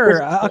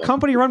shocker. A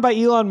company run by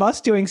Elon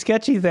Musk doing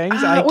sketchy things.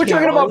 We're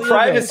talking about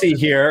privacy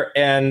here,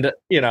 and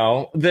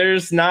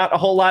there's not a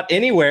whole lot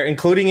anywhere,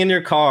 including in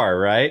your car,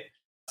 right?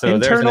 So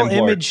internal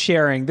image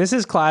sharing. This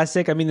is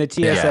classic. I mean, the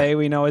TSA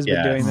we know has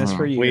been doing this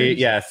for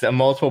years.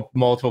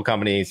 Multiple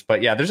companies,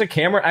 but there's a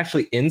camera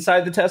actually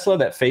inside the Tesla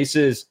that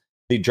faces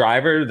the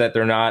driver that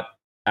they're not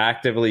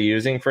actively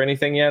using for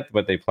anything yet,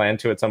 but they plan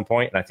to at some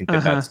point, and I think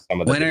that's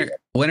some of the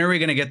when are we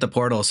going to get the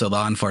portal so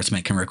law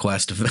enforcement can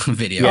request a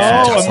video?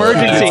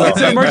 Emergency.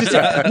 It's an emergency.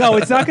 No,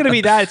 it's not going to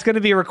be that. It's going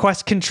to be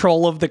request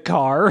control of the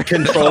car.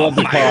 Control of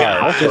the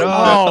car.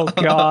 Oh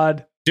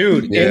god,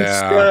 dude.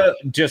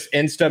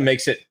 Insta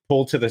makes it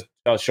pull to the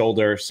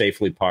shoulder,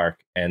 safely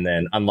park, and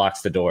then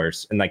unlocks the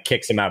doors and like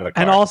kicks him out of the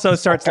car, and also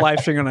starts live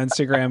streaming on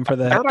Instagram for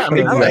the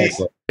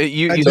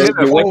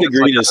what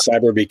degree does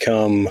cyber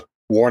become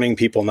warning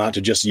people not to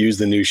just use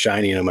the new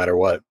shiny no matter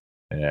what?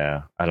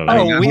 Yeah, I don't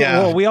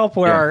know. We all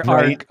wear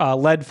our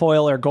lead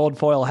foil or gold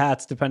foil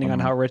hats depending on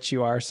how rich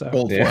you are. So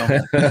gold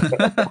foil.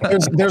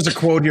 There's a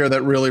quote here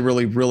that really,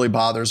 really, really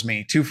bothers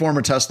me. 2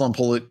 former Tesla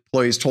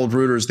employees told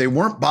Reuters they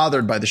weren't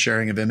bothered by the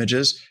sharing of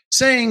images,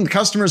 saying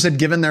customers had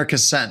given their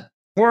consent,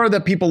 or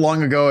that people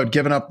long ago had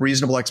given up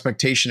reasonable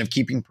expectation of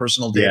keeping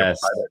personal data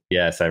private.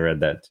 Yes, I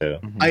read that too.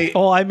 I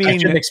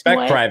shouldn't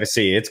expect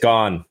privacy. It's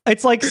gone.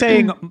 It's like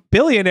saying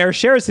billionaire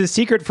shares his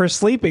secret for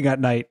sleeping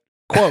at night.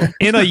 Quote,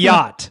 in a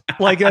yacht.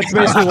 Like that's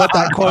basically what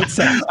that quote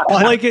says.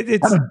 Like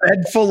it's a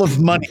bed full of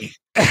money.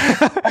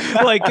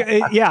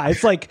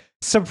 It's like,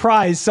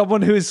 surprise,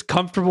 someone who's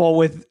comfortable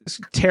with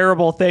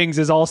terrible things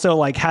is also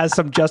like has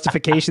some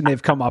justification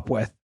they've come up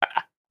with.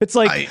 It's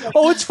like,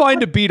 it's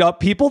fine to beat up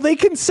people. They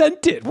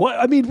consented. What?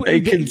 I mean,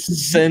 they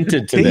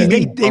consented to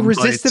that. They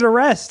resisted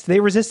arrest.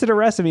 They resisted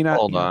arrest. I mean,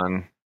 hold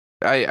on.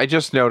 I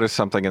just noticed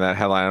something in that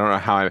headline. I don't know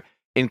how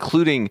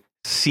including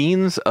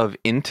scenes of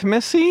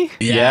intimacy.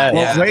 Yeah.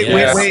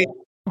 Well,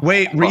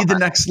 wait. Read the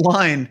next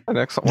line.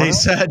 They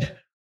said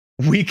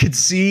we could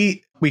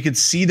see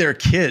their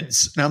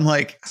kids, and I'm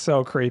like,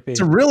 so creepy.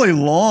 It's a really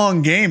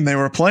long game they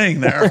were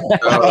playing there.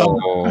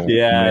 Wow.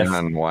 Yes.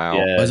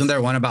 Wasn't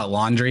there one about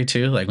laundry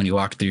too? Like when you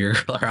walk through your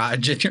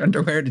garage in your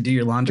underwear to do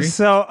your laundry?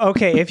 So,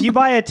 okay, if you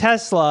buy a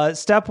Tesla,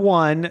 step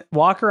 1,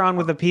 walk around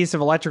with a piece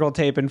of electrical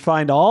tape and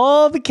find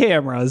all the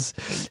cameras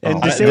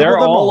and disable they're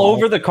them all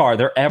over the car.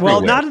 They're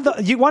everywhere.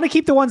 Well, you want to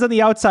keep the ones on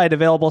the outside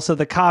available so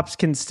the cops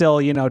can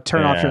still,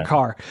 turn off your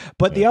car.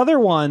 But the other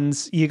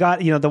ones, you got,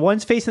 the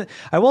ones facing,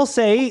 I will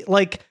say,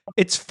 like,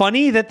 it's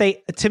funny that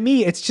to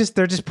me, it's just,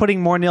 they're just putting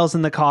more nails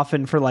in the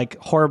coffin for like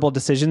horrible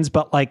decisions.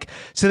 But like,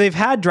 so they've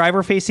had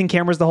driver facing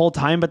cameras the whole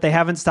time, but they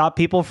haven't stopped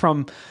people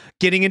from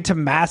getting into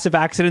massive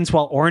accidents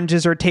while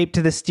oranges are taped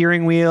to the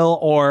steering wheel,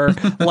 or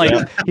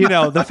like, you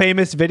know, the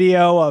famous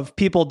video of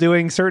people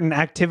doing certain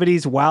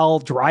activities while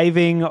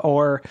driving,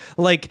 or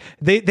like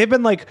they've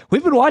been like,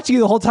 we've been watching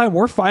you the whole time.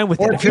 We're fine with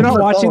it. If you're not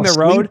watching the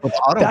road,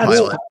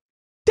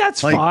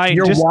 that's like, fine.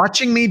 You're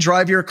watching me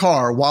drive your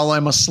car while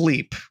I'm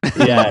asleep.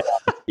 Yeah.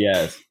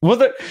 Yes. Well,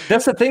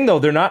 that's the thing, though.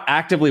 They're not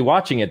actively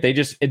watching it. They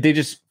just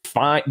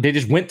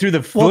went through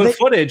the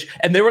footage,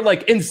 and they were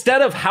like,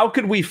 instead of how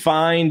could we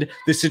find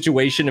the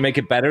situation to make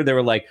it better, they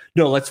were like,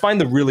 no, let's find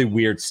the really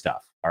weird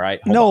stuff. All right.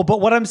 But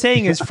what I'm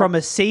saying is, from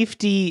a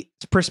safety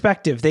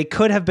perspective, they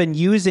could have been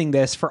using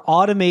this for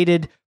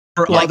automated.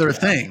 For other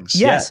things.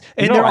 Yes.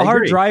 Yeah. And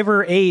our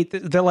driver 8,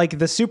 they're like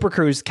the Super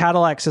Cruise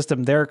Cadillac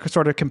system, their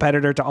sort of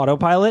competitor to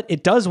autopilot.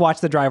 It does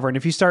watch the driver. And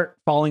if you start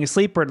falling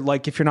asleep, or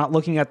like if you're not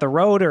looking at the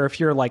road, or if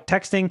you're like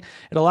texting,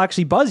 it'll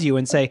actually buzz you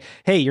and say,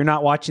 hey, you're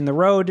not watching the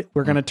road.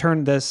 We're going to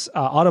turn this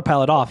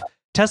autopilot off.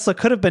 Tesla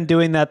could have been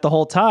doing that the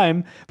whole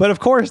time, but of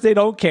course they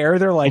don't care.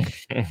 They're like,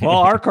 well,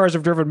 our cars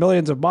have driven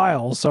millions of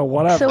miles, so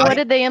whatever. So what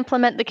did they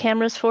implement the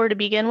cameras for to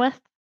begin with?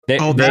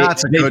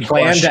 That's a good question. They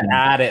plan to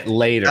add it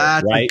later.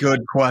 That's right? a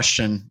good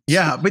question.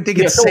 Yeah, but they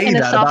can say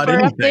that about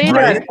anything,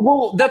 right?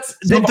 Well, that's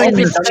something in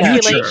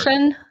the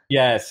future.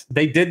 Yes,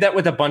 they did that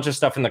with a bunch of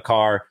stuff in the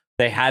car.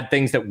 They had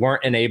things that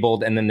weren't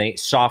enabled, and then they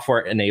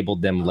software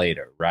enabled them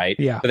later, right?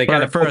 Yeah, so they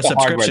kind of for a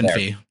subscription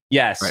fee.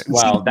 Yes, right.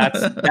 Well,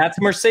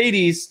 that's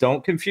Mercedes.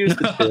 Don't confuse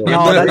the two.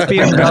 No, that's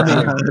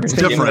BMW. It's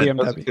different.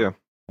 BMW.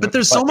 But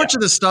there's so much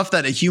of the stuff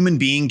that a human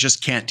being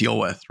just can't deal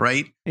with,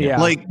 right? Yeah.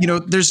 Like, you know,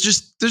 there's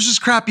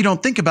just crap you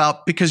don't think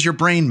about because your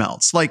brain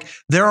melts. Like,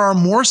 there are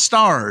more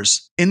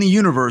stars in the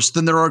universe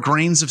than there are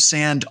grains of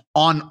sand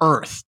on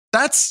Earth.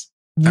 That's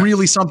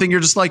really something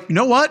you're just like, you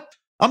know what?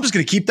 I'm just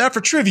going to keep that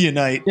for trivia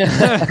night.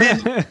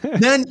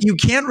 And then you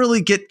can't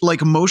really get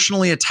like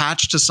emotionally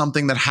attached to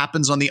something that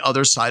happens on the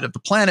other side of the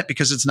planet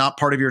because it's not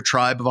part of your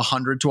tribe of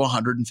 100 to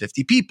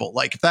 150 people.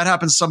 Like, if that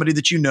happens to somebody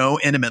that you know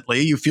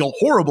intimately, you feel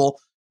horrible.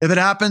 If it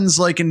happens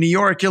like in New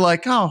York, you're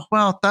like, oh,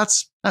 well,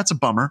 that's a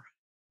bummer.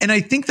 And I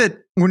think that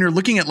when you're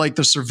looking at like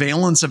the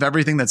surveillance of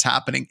everything that's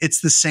happening, it's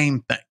the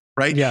same thing,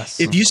 right? Yes.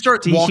 If you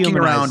start walking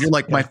around, you're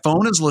like, my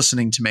phone is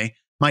listening to me.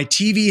 My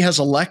TV has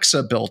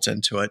Alexa built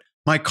into it.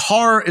 My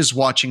car is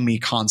watching me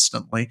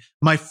constantly.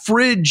 My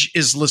fridge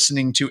is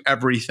listening to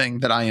everything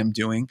that I am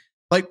doing.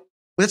 Like,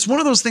 it's one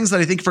of those things that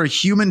I think for a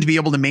human to be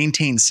able to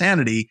maintain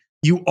sanity,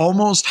 you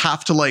almost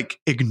have to like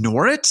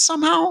ignore it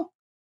somehow.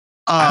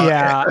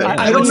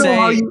 I don't know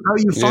how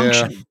you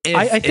function.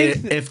 I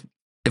think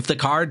if the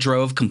car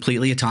drove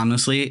completely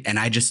autonomously and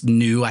I just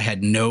knew I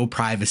had no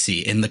privacy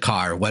in the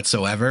car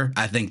whatsoever,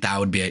 I think that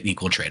would be an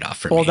equal trade-off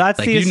for me. Well, that's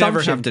like, the you assumption.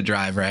 never have to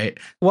drive, right?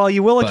 Well,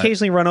 you will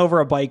occasionally run over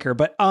a biker,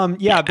 but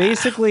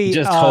basically,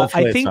 just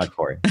hopefully I think it's not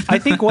Corey. I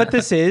think what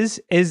this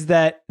is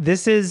that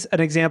this is an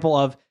example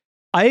of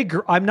I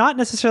agree. I'm not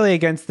necessarily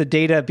against the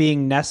data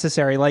being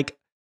necessary. Like,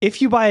 if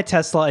you buy a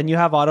Tesla and you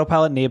have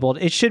autopilot enabled,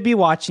 it should be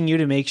watching you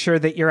to make sure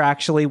that you're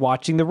actually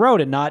watching the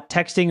road and not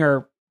texting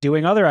or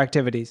doing other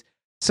activities.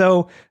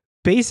 So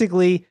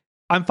basically,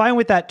 I'm fine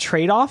with that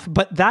trade-off,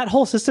 but that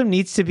whole system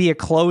needs to be a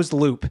closed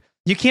loop.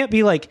 You can't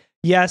be like,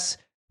 yes,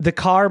 the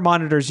car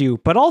monitors you,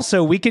 but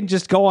also we can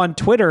just go on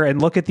Twitter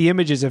and look at the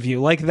images of you.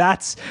 Like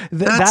that's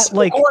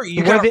like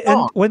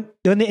when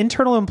the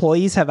internal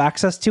employees have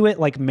access to it,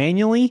 like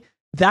manually,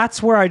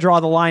 that's where I draw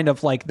the line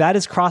of like, that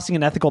is crossing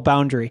an ethical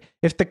boundary.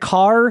 If the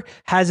car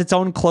has its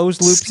own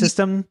closed loop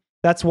system,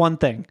 that's one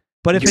thing.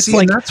 But if it's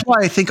like, that's why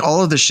I think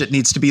all of this shit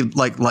needs to be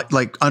like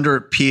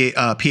under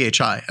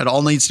PHI. It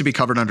all needs to be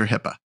covered under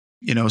HIPAA,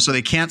 you know, so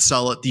they can't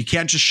sell it. You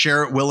can't just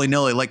share it willy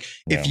nilly. Like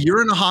if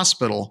you're in a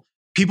hospital,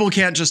 people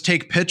can't just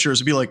take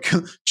pictures and be like,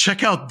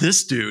 check out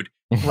this dude.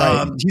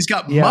 Right. He's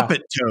got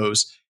Muppet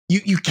toes.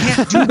 You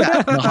can't do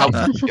that. The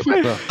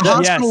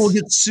hospital will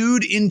get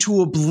sued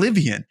into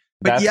oblivion.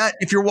 But yet,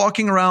 if you're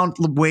walking around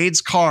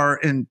Wade's car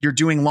and you're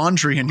doing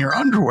laundry in your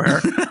underwear,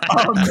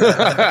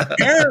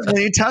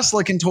 apparently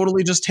Tesla can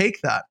totally just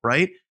take that,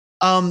 right?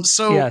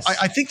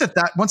 I think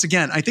that once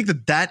again, I think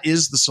that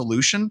is the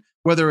solution.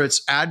 Whether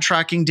it's ad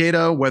tracking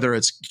data, whether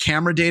it's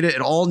camera data,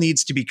 it all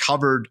needs to be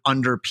covered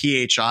under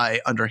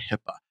PHI, under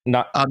HIPAA.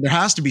 There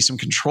has to be some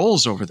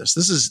controls over this.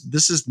 This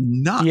is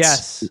nuts.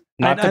 Yes,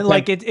 and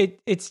like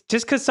it's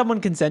just because someone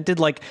consented.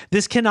 Like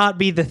this cannot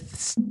be the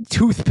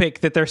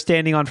toothpick that they're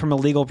standing on from a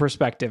legal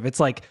perspective.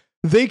 It's like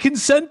they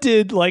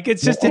consented. Like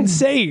it's just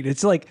insane.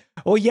 It's like,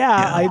 oh yeah.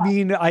 I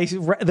mean,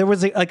 there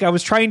was I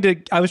was trying to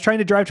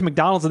drive to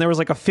McDonald's and there was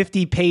like a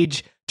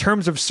 50-page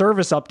terms of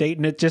service update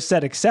and it just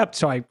said accept,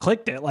 so I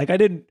clicked it. Like I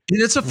didn't.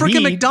 It's a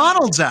freaking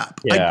McDonald's app.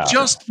 I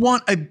just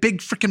want a big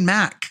freaking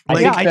Mac.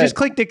 I just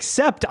clicked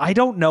accept. I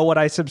don't know what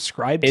I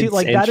subscribed to.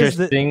 Like that is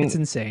it's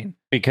insane.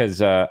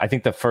 Because I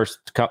think the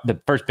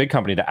first big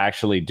company to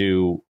actually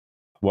do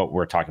what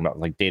we're talking about,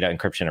 like data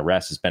encryption at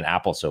rest, has been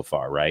Apple so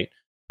far, right?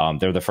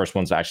 They're the first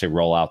ones to actually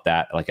roll out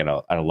that like at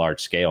a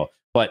large scale.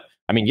 But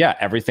I mean, yeah,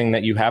 everything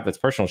that you have that's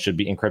personal should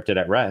be encrypted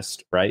at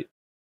rest, right?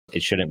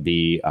 It shouldn't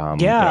be. I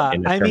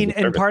mean,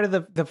 and part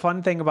of the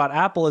fun thing about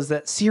Apple is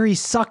that Siri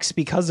sucks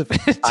because of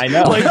it. I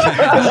know.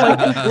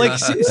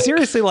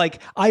 Seriously,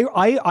 like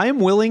I am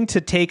willing to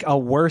take a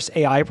worse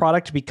AI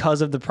product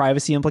because of the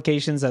privacy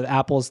implications that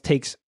Apple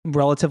takes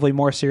relatively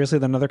more seriously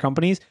than other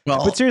companies.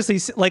 Well, but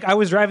seriously, like I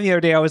was driving the other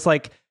day, I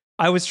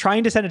was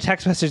trying to send a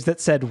text message that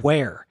said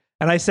 "where,"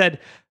 and I said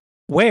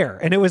 "where,"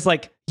 and it was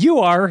like, "You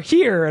are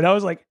here," and I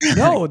was like,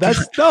 "No, that's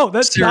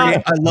Siri,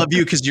 not." I love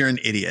you because you're an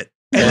idiot.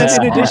 And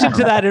then in addition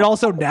to that, it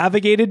also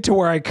navigated to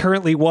where I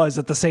currently was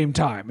at the same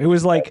time. It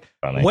was like,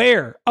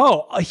 where?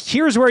 Oh,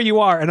 here's where you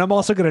are. And I'm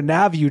also going to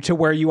nav you to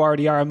where you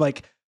already are. I'm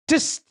like,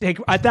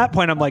 at that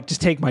point, I'm like, just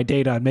take my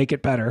data and make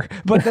it better.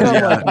 But then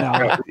I'm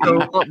like,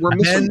 no. So we're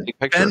missing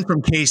Ben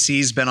from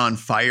KC's been on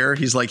fire.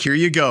 He's like, here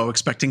you go,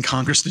 expecting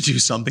Congress to do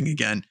something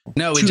again.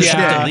 No, we just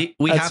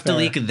have to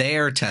leak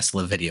their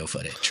Tesla video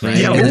footage, right?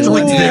 Yeah, we have to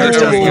leak their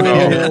Tesla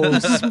video.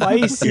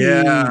 Spicy.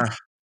 Yeah.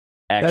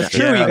 That's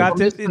true. You got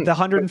the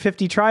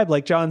 150 tribe,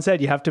 like John said.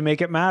 You have to make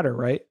it matter,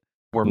 right?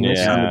 We're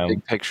missing the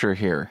big picture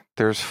here.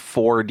 There's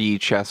 4D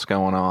chess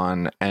going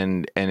on,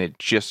 and it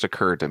just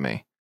occurred to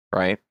me,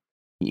 right?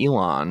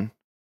 Elon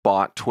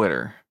bought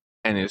Twitter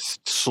and is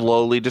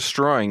slowly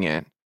destroying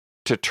it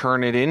to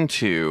turn it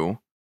into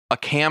a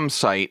cam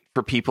site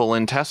for people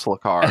in Tesla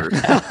cars.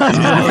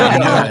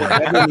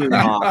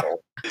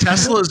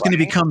 Tesla is going to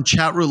become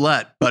chat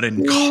roulette, but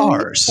in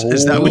cars.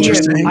 Is that what you're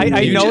saying?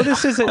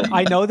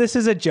 I know this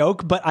is a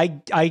joke, but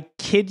I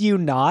kid you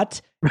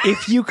not.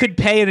 If you could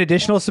pay an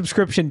additional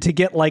subscription to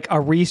get like a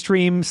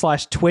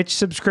Restream/Twitch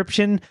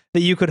subscription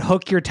that you could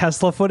hook your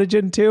Tesla footage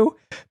into,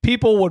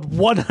 people would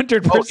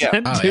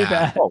 100% do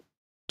that. Oh,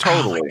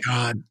 totally. Oh my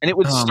God. And it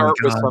would start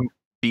with some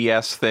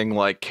BS thing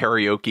like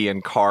karaoke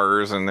in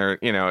cars, and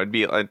it'd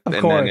be of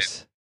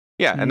course.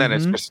 And then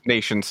it's just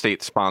nation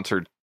state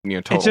sponsored.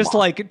 It's just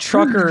like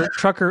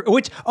trucker,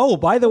 which, oh,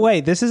 by the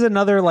way, this is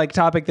another like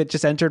topic that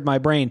just entered my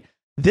brain.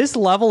 This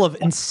level of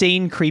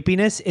insane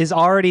creepiness is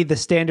already the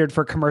standard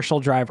for commercial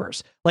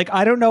drivers. Like,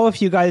 I don't know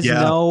if you guys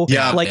know,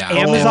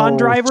 Amazon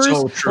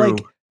drivers,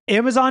 like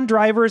Amazon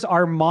drivers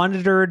are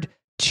monitored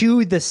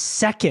to the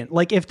second.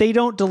 Like if they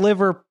don't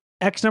deliver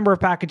X number of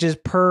packages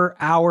per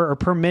hour or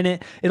per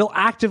minute, it'll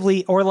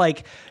actively, or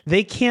like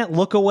they can't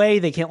look away.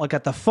 They can't look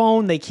at the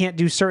phone. They can't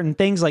do certain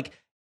things. Like,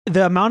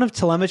 the amount of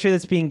telemetry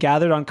that's being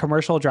gathered on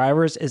commercial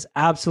drivers is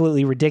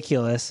absolutely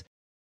ridiculous.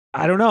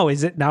 I don't know.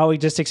 Is it now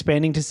just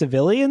expanding to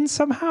civilians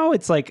somehow?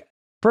 It's like,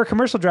 for a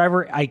commercial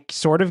driver, I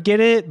sort of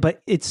get it,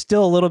 but it's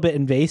still a little bit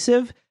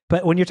invasive.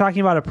 But when you're talking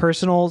about a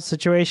personal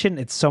situation,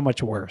 it's so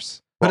much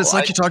worse. But it's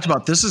like you talked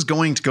about, this is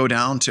going to go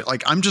down to,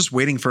 like, I'm just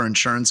waiting for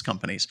insurance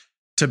companies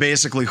to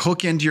basically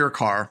hook into your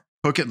car,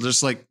 hook it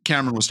just like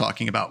Cameron was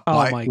talking about.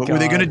 What were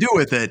they going to do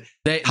with it?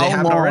 How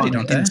long already,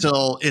 don't they?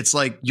 Until it's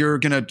like you're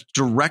going to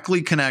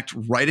directly connect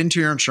right into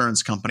your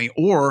insurance company,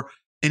 or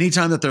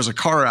anytime that there's a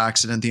car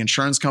accident, the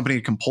insurance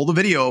company can pull the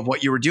video of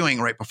what you were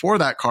doing right before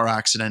that car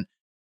accident.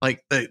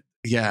 Like, what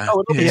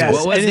was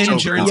the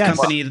insurance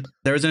company?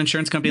 There was an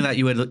insurance company that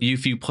you would,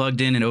 if you plugged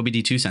in an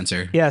OBD2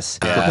 sensor. Yes.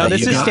 No,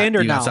 this is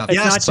standard now. It's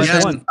not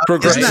just one.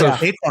 Isn't that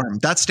State Farm?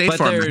 That's State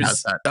Farm that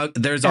has that.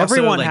 There's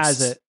everyone also,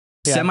 has it.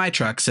 Yeah. Semi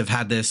trucks have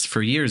had this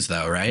for years,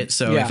 though, right?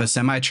 So if a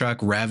semi truck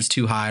revs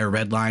too high or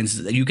red lines,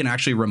 you can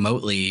actually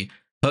remotely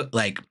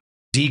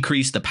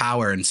decrease the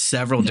power in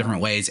several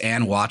different ways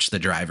and watch the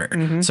driver.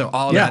 Mm-hmm. So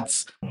all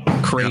that's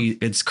crazy.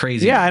 It's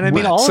crazy. Yeah, and I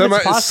mean, all of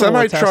it's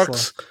possible.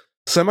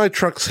 Semi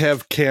trucks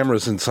have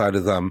cameras inside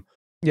of them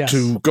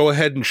to go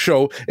ahead and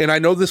show. And I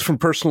know this from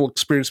personal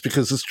experience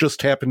because this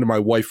just happened to my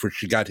wife where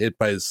she got hit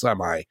by a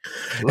semi,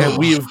 and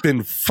we have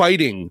been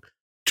fighting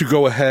to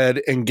go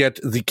ahead and get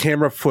the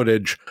camera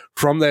footage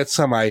from that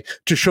semi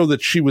to show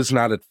that she was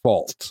not at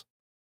fault.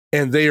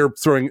 And they are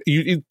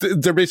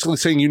they're basically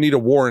saying you need a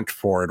warrant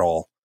for it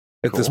all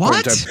at this point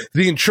in time.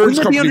 The insurance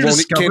company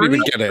can't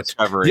even get it.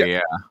 What?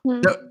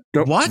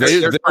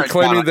 They're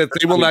claiming that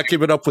they will not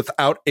give it up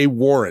without a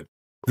warrant.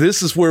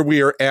 This is where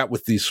we are at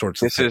with these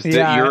sorts of things.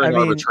 You're in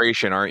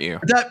arbitration, aren't you?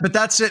 But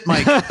that's it,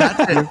 Mike. That's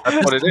it.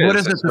 That's what it is. What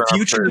is it? The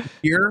future is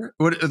here.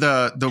 What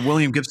the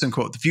William Gibson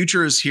quote? The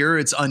future is here.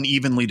 It's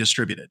unevenly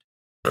distributed.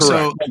 Correct.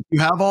 So you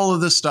have all of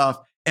this stuff,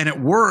 and it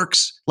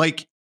works.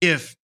 Like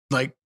if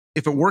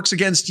it works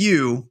against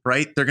you,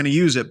 right? They're going to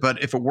use it.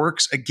 But if it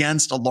works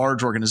against a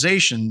large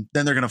organization,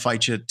 then they're going to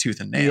fight you tooth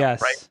and nail,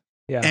 right?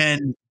 Yeah.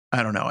 And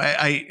I don't know.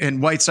 And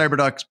White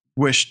Cyberduck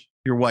wished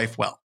your wife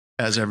well.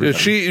 As everybody.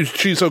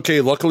 She's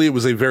okay. Luckily, it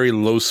was a very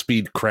low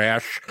speed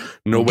crash.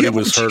 Nobody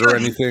was hurt or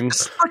anything.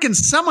 This freaking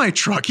semi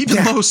truck,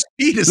 even low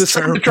speed is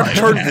the truck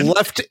turned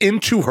left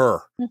into her.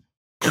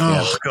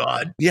 Oh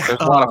God! Yeah, there's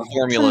a lot of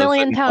formulas. It's a $1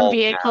 million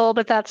vehicle,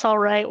 but that's all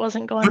right.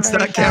 Wasn't going. What's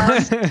very that,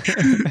 fast.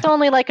 It's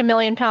only like $1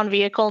 million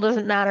vehicle.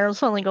 Doesn't matter.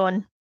 It's only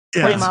going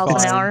 20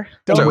 miles an hour.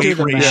 The weight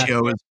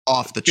ratio is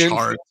off the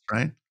charts,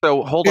 right?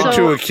 So hold on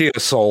to a Kia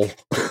Soul.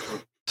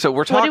 So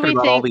we're talking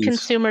about all these. What do we think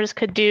consumers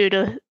could do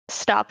to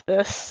stop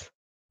this?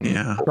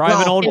 Yeah.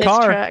 Drive an old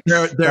car.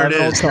 There it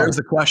is. There's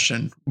the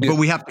question. But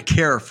we have to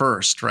care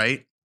first,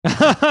 right?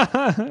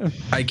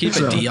 I keep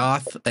a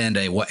deauth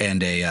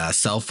and a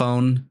cell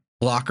phone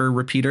blocker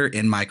repeater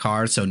in my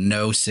car, so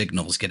no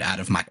signals get out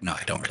of my. No,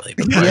 I don't really.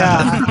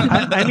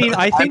 Yeah, I mean,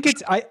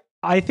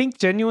 I think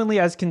genuinely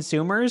as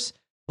consumers,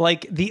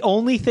 like the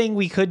only thing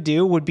we could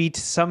do would be to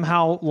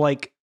somehow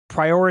like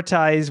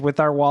prioritize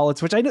with our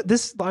wallets, which I know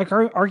this like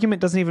our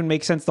argument doesn't even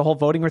make sense. The whole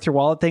voting with your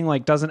wallet thing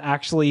like doesn't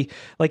actually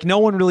like no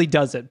one really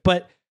does it.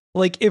 But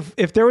like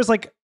if there was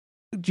like,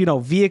 you know,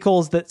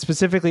 vehicles that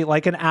specifically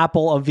like an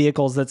Apple of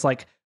vehicles that's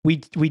like we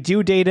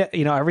do data,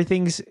 you know,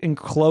 everything's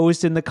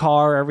enclosed in the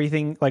car,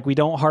 everything like we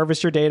don't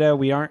harvest your data,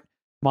 we aren't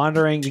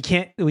monitoring,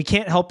 we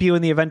can't help you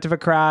in the event of a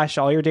crash,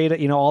 all your data,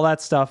 you know, all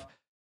that stuff.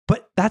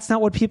 But that's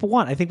not what people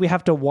want. I think we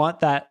have to want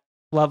that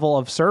level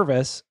of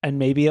service, and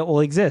maybe it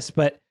will exist.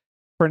 But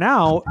for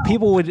now,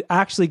 people would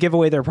actually give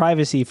away their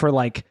privacy for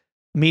like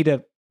me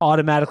to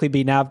automatically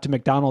be nabbed to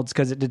McDonald's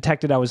because it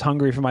detected I was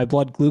hungry for my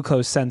blood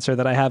glucose sensor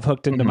that I have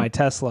hooked into my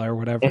Tesla or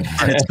whatever. And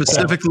it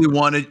specifically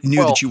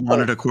knew that you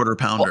wanted a quarter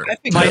pounder.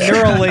 My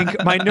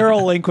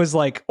Neuralink was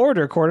like,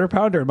 order quarter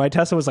pounder. And my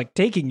Tesla was like,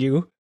 taking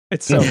you.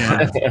 It's so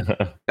fun.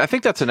 I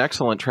think that's an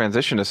excellent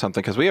transition to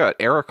something because we got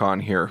Eric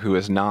on here who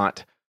has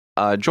not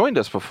joined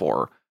us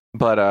before,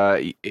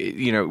 but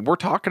you know, we're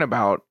talking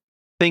about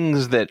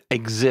things that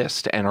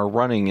exist and are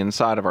running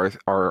inside of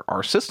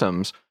our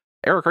systems.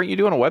 Eric, aren't you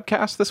doing a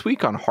webcast this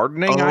week on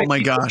hardening? Oh my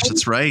gosh,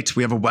 that's right.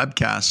 We have a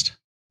webcast.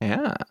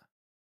 Yeah.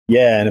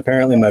 Yeah, and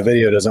apparently my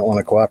video doesn't want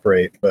to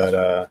cooperate,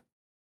 but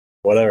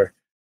whatever.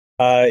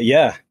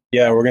 Yeah,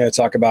 we're going to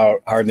talk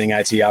about hardening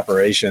IT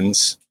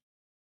operations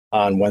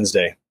on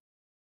Wednesday.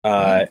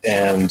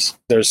 And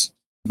there's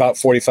about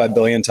 45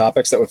 billion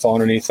topics that would fall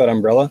underneath that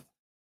umbrella.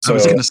 So I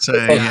was going to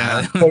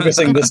say,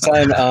 focusing this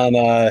time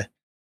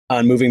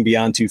on moving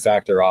beyond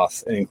two-factor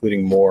auth and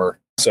including more.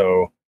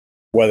 So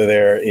whether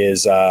there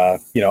is,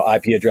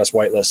 IP address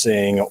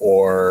whitelisting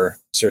or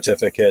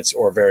certificates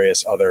or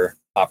various other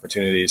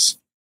opportunities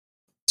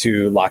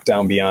to lock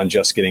down beyond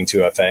just getting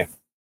 2FA.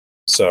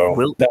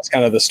 So that's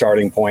kind of the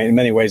starting point. In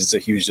many ways, it's a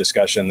huge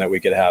discussion that we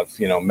could have,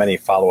 many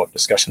follow-up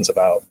discussions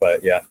about.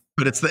 But yeah,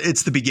 but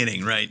it's the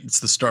beginning, right? It's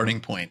the starting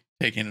point,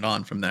 taking it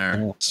on from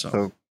there. Yeah.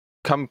 So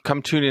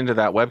come tune into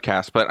that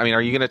webcast. But I mean,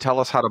 are you going to tell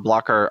us how to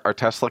block our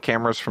Tesla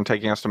cameras from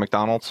taking us to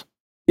McDonald's?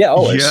 Yeah,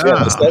 always.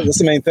 Yeah, that's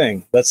the main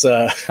thing. That's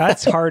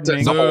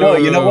hardening. No,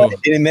 you know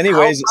what? In many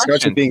ways, it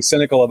starts with being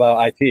cynical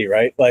about IT,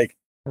 right? Like,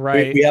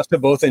 we have to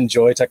both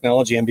enjoy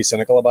technology and be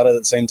cynical about it at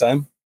the same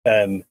time.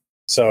 And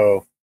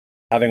so,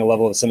 having a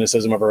level of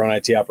cynicism of our own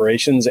IT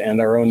operations and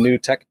our own new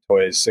tech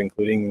toys,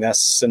 including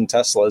Nests and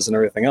Teslas and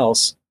everything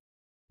else,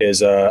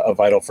 is a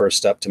vital first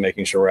step to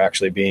making sure we're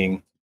actually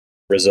being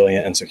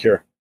resilient and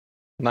secure.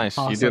 Nice.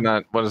 Awesome. You doing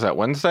that? What is that?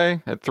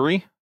 Wednesday at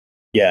 3?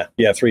 Yeah,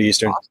 3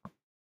 Eastern. Awesome.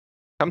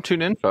 Come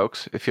tune in,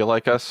 folks. If you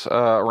like us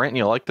ranting,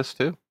 you'll like this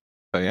too.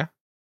 So yeah,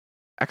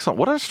 excellent.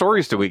 What other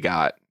stories do we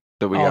got?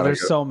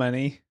 There's so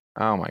many.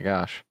 Oh my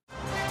gosh.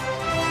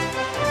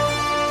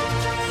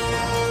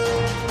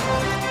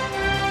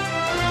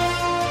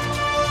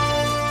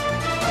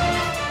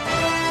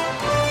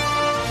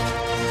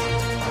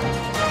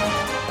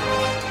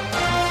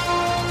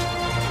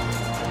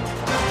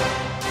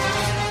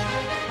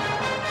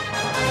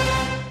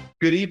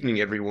 Good evening,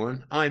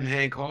 everyone. I'm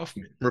Hank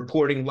Hoffman,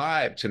 reporting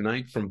live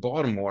tonight from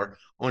Baltimore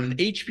on an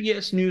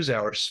HBS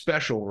NewsHour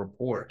special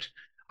report.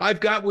 I've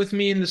got with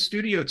me in the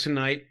studio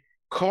tonight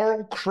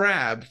Carl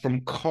Crabb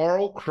from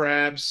Carl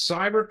Crabb's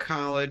Cyber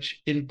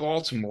College in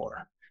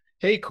Baltimore.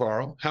 Hey,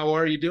 Carl, how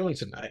are you doing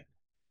tonight?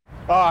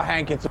 Oh,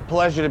 Hank, it's a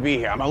pleasure to be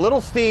here. I'm a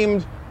little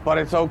steamed, but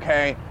it's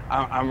okay.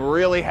 I'm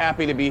really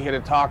happy to be here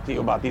to talk to you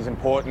about these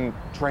important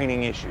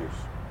training issues.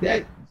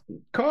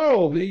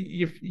 Carl,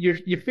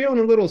 you're feeling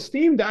a little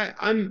steamed.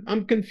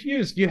 I'm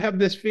confused. You have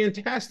this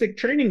fantastic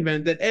training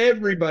event that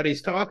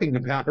everybody's talking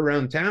about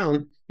around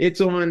town.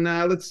 It's on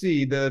let's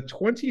see, the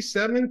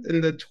 27th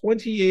and the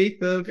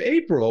 28th of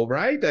April,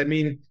 right? I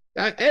mean,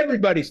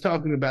 everybody's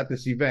talking about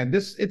this event.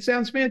 It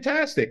sounds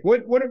fantastic.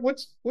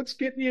 What's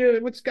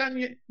gotten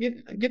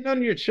you getting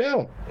on your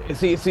shell?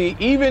 See,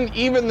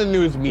 even the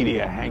news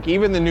media, Hank,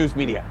 even the news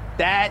media,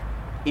 that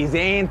is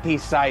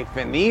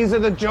anti-siphon. These are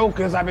the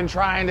jokers I've been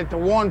trying to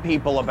warn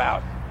people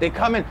about. They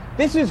come in.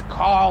 This is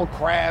Carl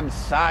Crabb's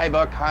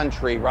cyber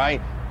country,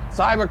 right?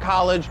 Cyber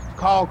College,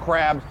 Carl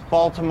Crabb,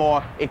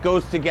 Baltimore. It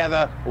goes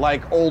together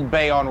like Old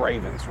Bay on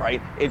Ravens,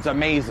 right? It's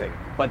amazing.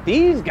 But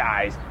these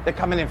guys, they're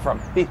coming in from,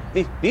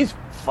 these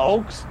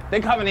folks, they're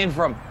coming in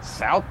from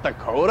South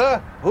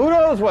Dakota. Who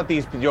knows what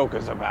these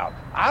jokers about?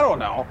 I don't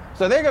know.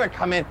 So they're going to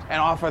come in and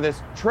offer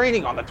this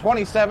training on the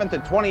 27th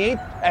and 28th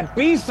at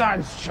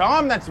B-Sides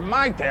Charm. That's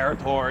my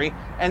territory.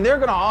 And they're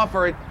going to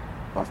offer it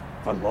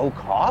for low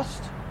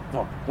cost,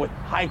 with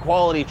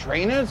high-quality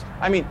trainers.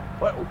 I mean,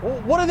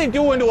 what are they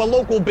doing to a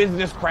local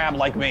business crab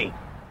like me?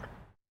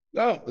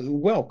 Oh,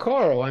 well,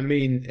 Carl, I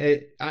mean,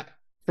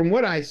 from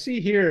what I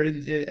see here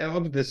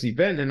of this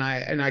event, and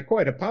I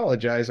quite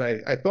apologize.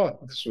 I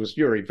thought this was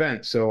your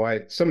event, so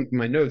some of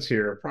my notes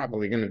here are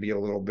probably going to be a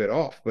little bit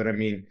off. But I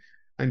mean,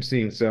 I'm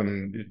seeing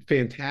some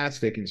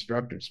fantastic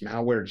instructors.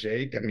 Malware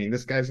Jake, I mean,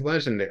 this guy's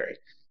legendary.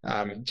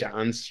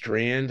 John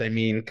Strand, I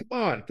mean,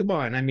 come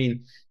on. I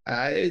mean,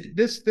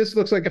 this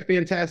looks like a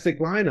fantastic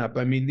lineup.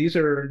 I mean, these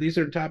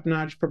are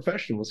top-notch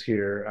professionals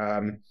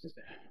here.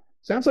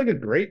 Sounds like a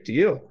great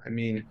deal. I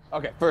mean,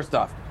 okay, first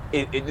off,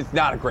 it's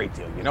not a great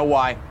deal. You know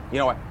why?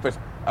 First,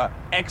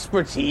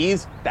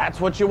 expertise, that's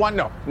what you want?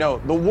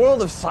 No, the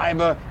world of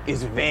cyber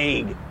is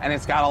vague, and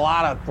it's got a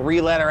lot of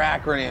 3-letter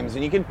acronyms,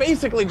 and you can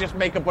basically just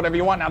make up whatever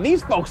you want. Now,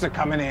 these folks are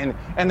coming in,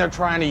 and they're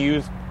trying to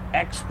use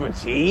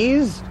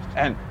expertise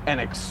and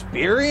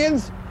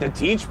experience to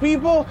teach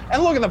people.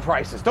 And look at the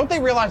prices. Don't they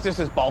realize this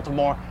is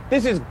Baltimore?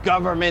 This is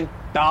government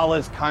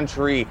dollars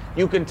country.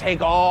 You can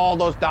take all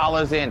those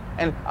dollars in.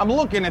 And I'm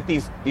looking at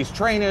these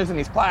trainers and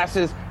these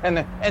classes,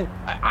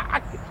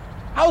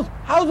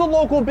 how's a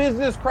local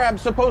business crab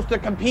supposed to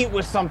compete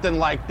with something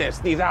like this?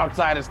 These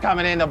outsiders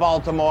coming into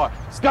Baltimore,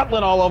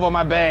 scuttling all over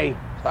my bay.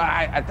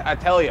 I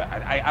tell you,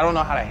 I don't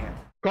know how to handle it.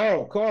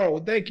 Carl,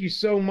 thank you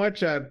so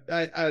much. I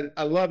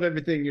love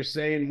everything you're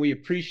saying. We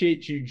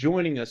appreciate you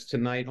joining us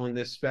tonight on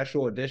this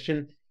special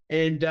edition.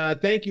 And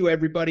thank you,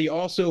 everybody,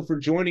 also for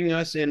joining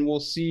us. And we'll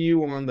see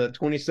you on the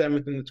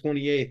 27th and the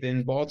 28th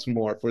in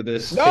Baltimore for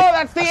this. No,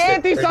 that's the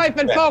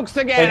anti-siphon folks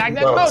again.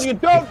 No, you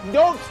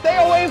don't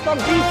stay away from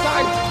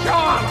B-side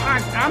John.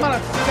 I'm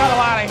going to scuttle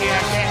out of here. I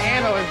can't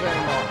handle this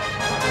anymore.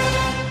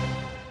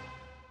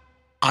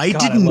 I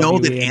didn't know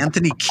that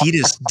Anthony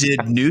Kiedis did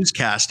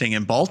newscasting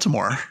in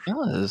Baltimore. He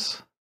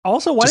does.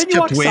 Also, why didn't you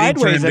walk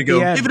sideways at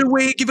the end? Give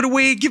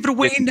it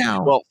away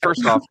now. Well,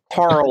 first off,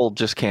 Carl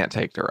just can't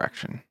take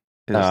direction.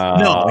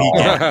 No, he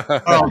can't.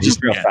 Carl just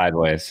go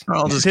sideways.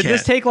 Did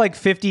this take like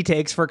 50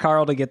 takes for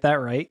Carl to get that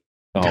right?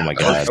 Oh my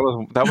god,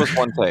 that was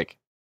one take.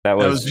 That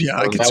was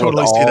I could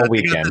totally see that.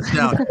 Weekend.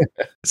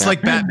 It's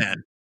like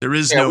Batman. There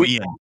is no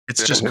Ian.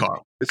 It's just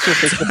Carl. It's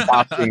the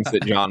costumes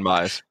that John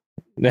buys.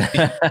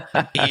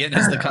 Ian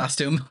is the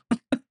costume.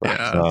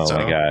 Yeah. Oh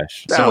my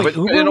gosh. So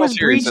Uber was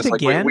breached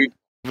again?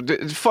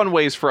 Fun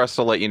ways for us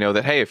to let you know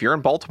that, hey, if you're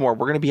in Baltimore,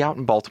 we're going to be out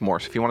in Baltimore.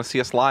 So if you want to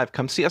see us live,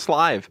 come see us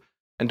live.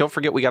 And don't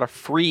forget, we got a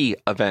free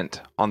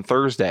event on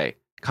Thursday.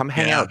 Come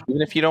hang out.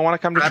 Even if you don't want to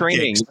come to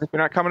training, even if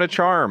you're not coming to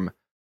Charm,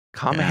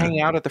 come hang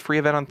out at the free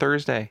event on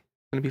Thursday.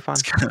 It's going to be fun.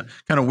 It's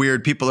kind of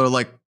weird. People are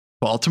like,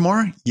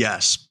 Baltimore?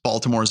 Yes,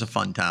 Baltimore is a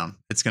fun town.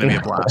 It's going to be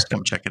a blast.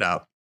 Come check it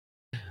out.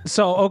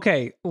 So,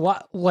 okay,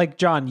 like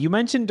John, you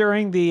mentioned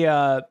during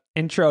the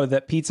intro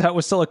that Pizza Hut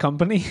was still a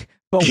company,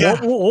 but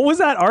what was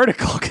that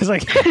article? Because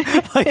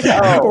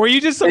were you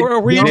just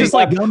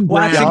waxing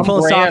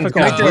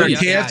philosophical? Right there,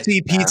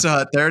 KFC, Pizza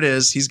Hut. There it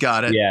is. He's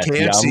got it. Yes,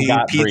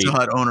 KFC, Pizza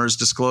Hut owners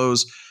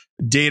disclose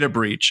data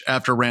breach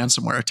after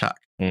ransomware attack.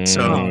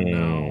 So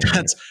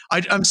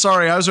I'm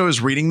sorry. I was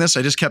always reading this.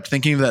 I just kept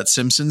thinking of that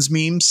Simpsons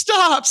meme.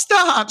 Stop.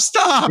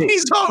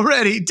 He's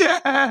already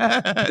dead.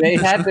 They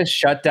had to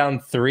shut down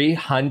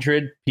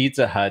 300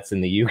 Pizza Huts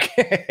in the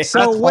UK.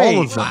 So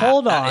wait,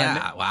 hold on.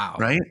 Yeah, wow.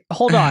 Right?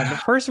 Hold on.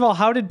 First of all,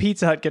 how did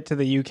Pizza Hut get to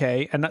the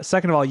UK? And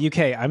second of all,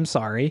 UK, I'm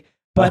sorry.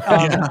 But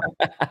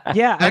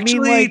yeah, I actually,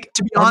 mean, like,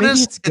 to be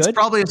honest, it's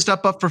probably a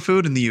step up for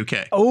food in the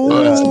UK. Oh,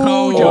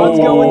 John's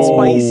going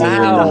spicy with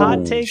the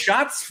hot take.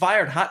 Shots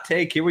fired, hot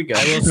take. Here we go.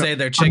 I will say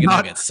their chicken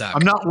nuggets suck.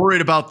 I'm not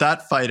worried about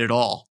that fight at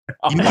all.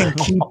 You can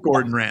keep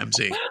Gordon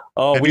Ramsay.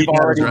 Oh, we've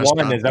already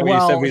won. Is that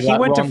what you said? He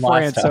went to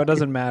France, so it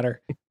doesn't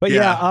matter. But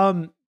yeah,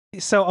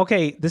 so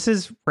okay, this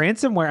is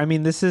ransomware. I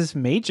mean, this is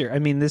major. I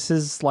mean, this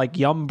is like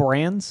Yum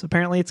Brands.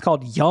 Apparently, it's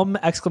called Yum !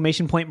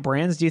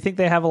 Brands. Do you think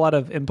they have a lot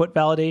of input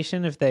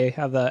validation if they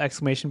have the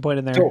exclamation point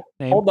in their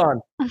name? Hold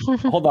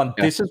on.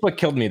 This is what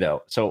killed me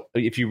though. So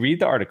if you read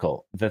the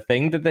article, the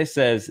thing that they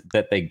says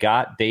that they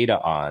got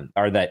data on,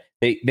 or that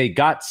they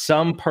got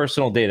some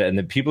personal data, and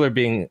the people are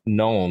being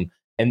known,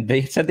 and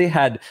they said they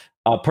had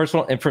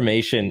personal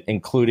information,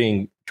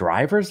 including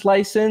driver's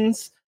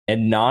license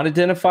and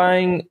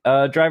non-identifying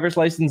driver's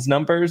license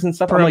numbers and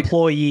stuff. For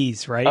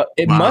employees, right?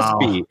 It must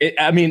be.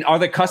 I mean, are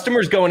the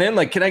customers going in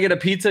like, can I get a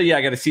pizza? Yeah,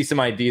 I got to see some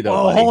ID though.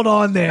 Oh, buddy. Hold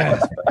on there.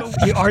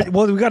 We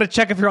got to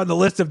check if you're on the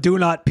list of do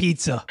not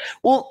pizza.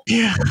 Well,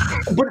 yeah,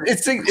 but it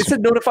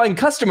said notifying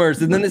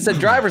customers, and then it said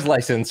driver's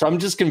license. So I'm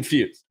just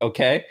confused.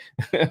 Okay,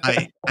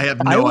 I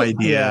have no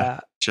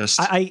idea.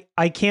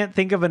 I can't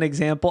think of an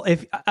example.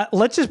 If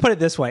let's just put it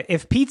this way: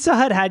 if Pizza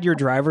Hut had your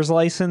driver's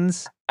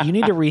license, you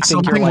need to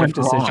rethink your life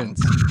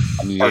decisions.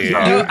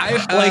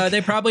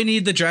 They probably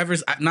need the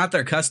drivers, not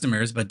their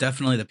customers, but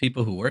definitely the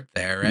people who work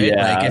there, right?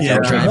 Yeah. Like if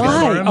they're driving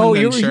for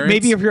them,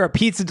 maybe if you're a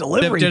pizza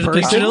delivery person,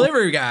 pizza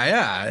delivery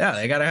guy,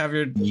 they gotta have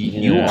your.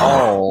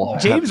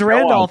 James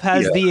Randolph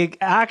has the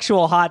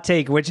actual hot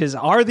take, which is: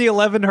 are the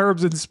 11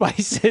 herbs and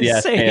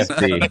spices safe?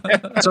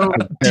 So,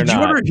 did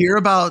you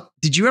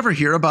ever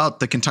hear about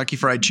the Kentucky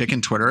Fried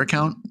Chicken Twitter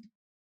account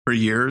for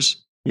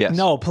years? Yes.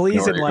 No,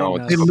 please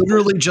enlighten us. They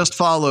literally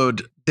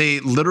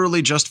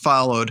just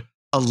followed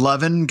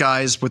 11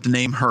 guys with the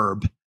name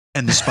Herb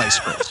and the Spice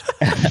Girls.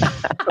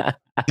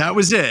 That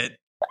was it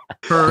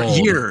for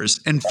years.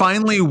 And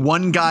finally,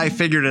 one guy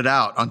figured it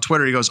out on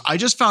Twitter. He goes, I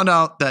just found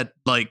out that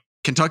like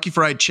Kentucky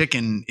Fried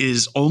Chicken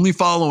is only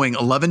following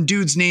 11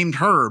 dudes named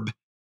Herb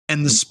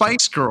and the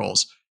Spice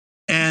Girls.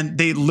 And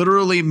they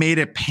literally made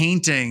a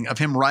painting of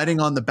him riding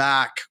on the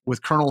back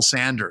with Colonel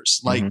Sanders.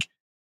 Like,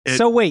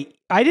 so wait,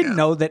 I didn't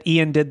know that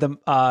Ian did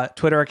the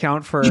Twitter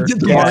account for he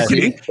did the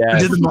marketing. He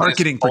did the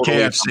marketing for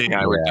KFC.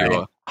 I would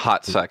do a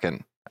hot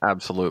second.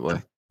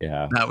 Absolutely.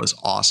 Yeah. That was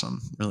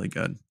awesome. Really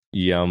good.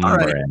 Yum All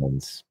right.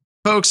 brands.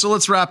 Folks, so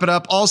let's wrap it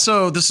up.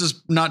 Also, this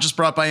is not just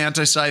brought by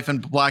Anti-Siphon,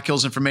 Black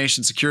Hills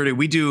Information Security.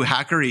 We do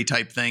hackery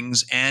type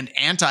things and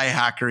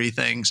anti-hackery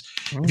things.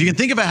 If you can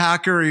think of a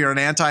hackery or an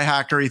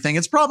anti-hackery thing,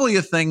 it's probably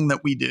a thing that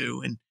we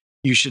do. And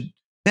you should,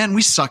 man,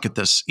 we suck at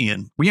this,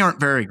 Ian. We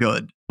aren't very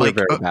good. We're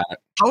very bad.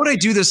 How would I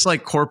do this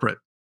like corporate?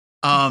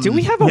 Do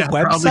we have a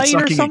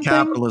website or something?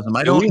 Capitalism.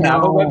 I don't know.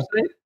 Have a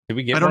website?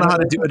 I don't know how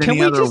to do it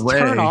any other way. Can we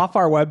just turn off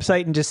our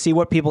website and just see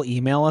what people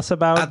email us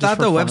about? I thought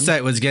the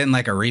website was getting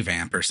like a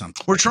revamp or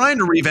something. We're trying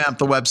to revamp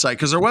the website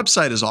because our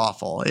website is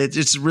awful.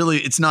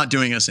 It's not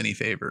doing us any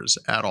favors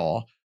at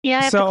all. Yeah,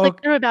 I have to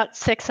click through about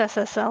 6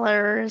 SSL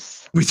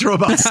errors. We throw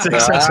about 6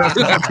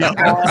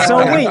 SSL. So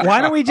wait, why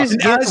don't we just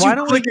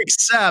click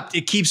accept?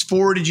 It keeps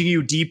forwarding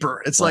you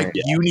deeper. It's like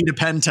you need a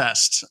pen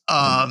test.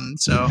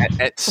 So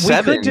at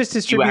 7, we could just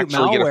distribute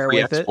malware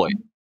with exploit. it.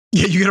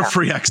 Yeah, you get a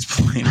free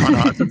exploit on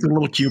us. It's a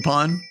little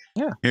coupon.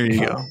 Yeah, here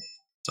you go.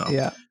 So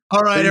yeah.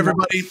 All right,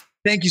 everybody.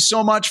 Thank you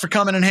so much for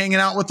coming and hanging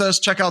out with us.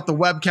 Check out the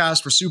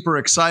webcast. We're super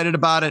excited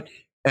about it.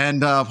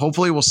 And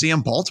hopefully we'll see you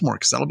in Baltimore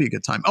because that'll be a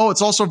good time. Oh,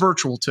 it's also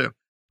virtual too.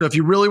 So if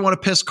you really want to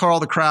piss Carl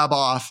the Crab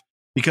off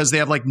because they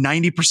have like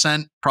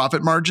 90%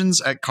 profit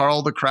margins at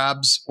Carl the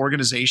Crab's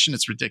organization,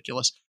 it's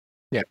ridiculous.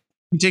 Yeah.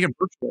 You take it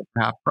virtual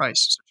for half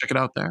price. So check it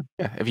out there.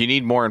 Yeah. If you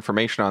need more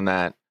information on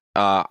that,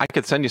 I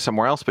could send you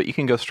somewhere else, but you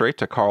can go straight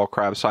to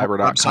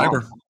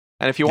carlcrabcyber.com.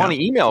 And if you want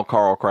to email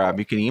Carl Crab,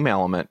 you can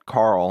email him at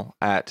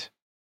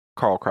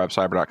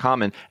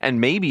carl@carlcrabcyber.com.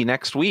 And maybe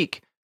next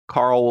week,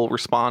 Carl will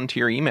respond to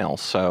your emails.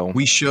 So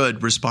we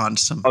should respond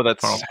to some. Oh,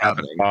 that's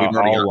happening.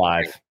 All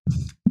live.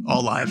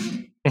 All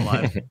live.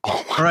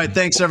 All right.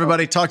 Thanks,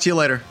 everybody. Talk to you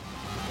later.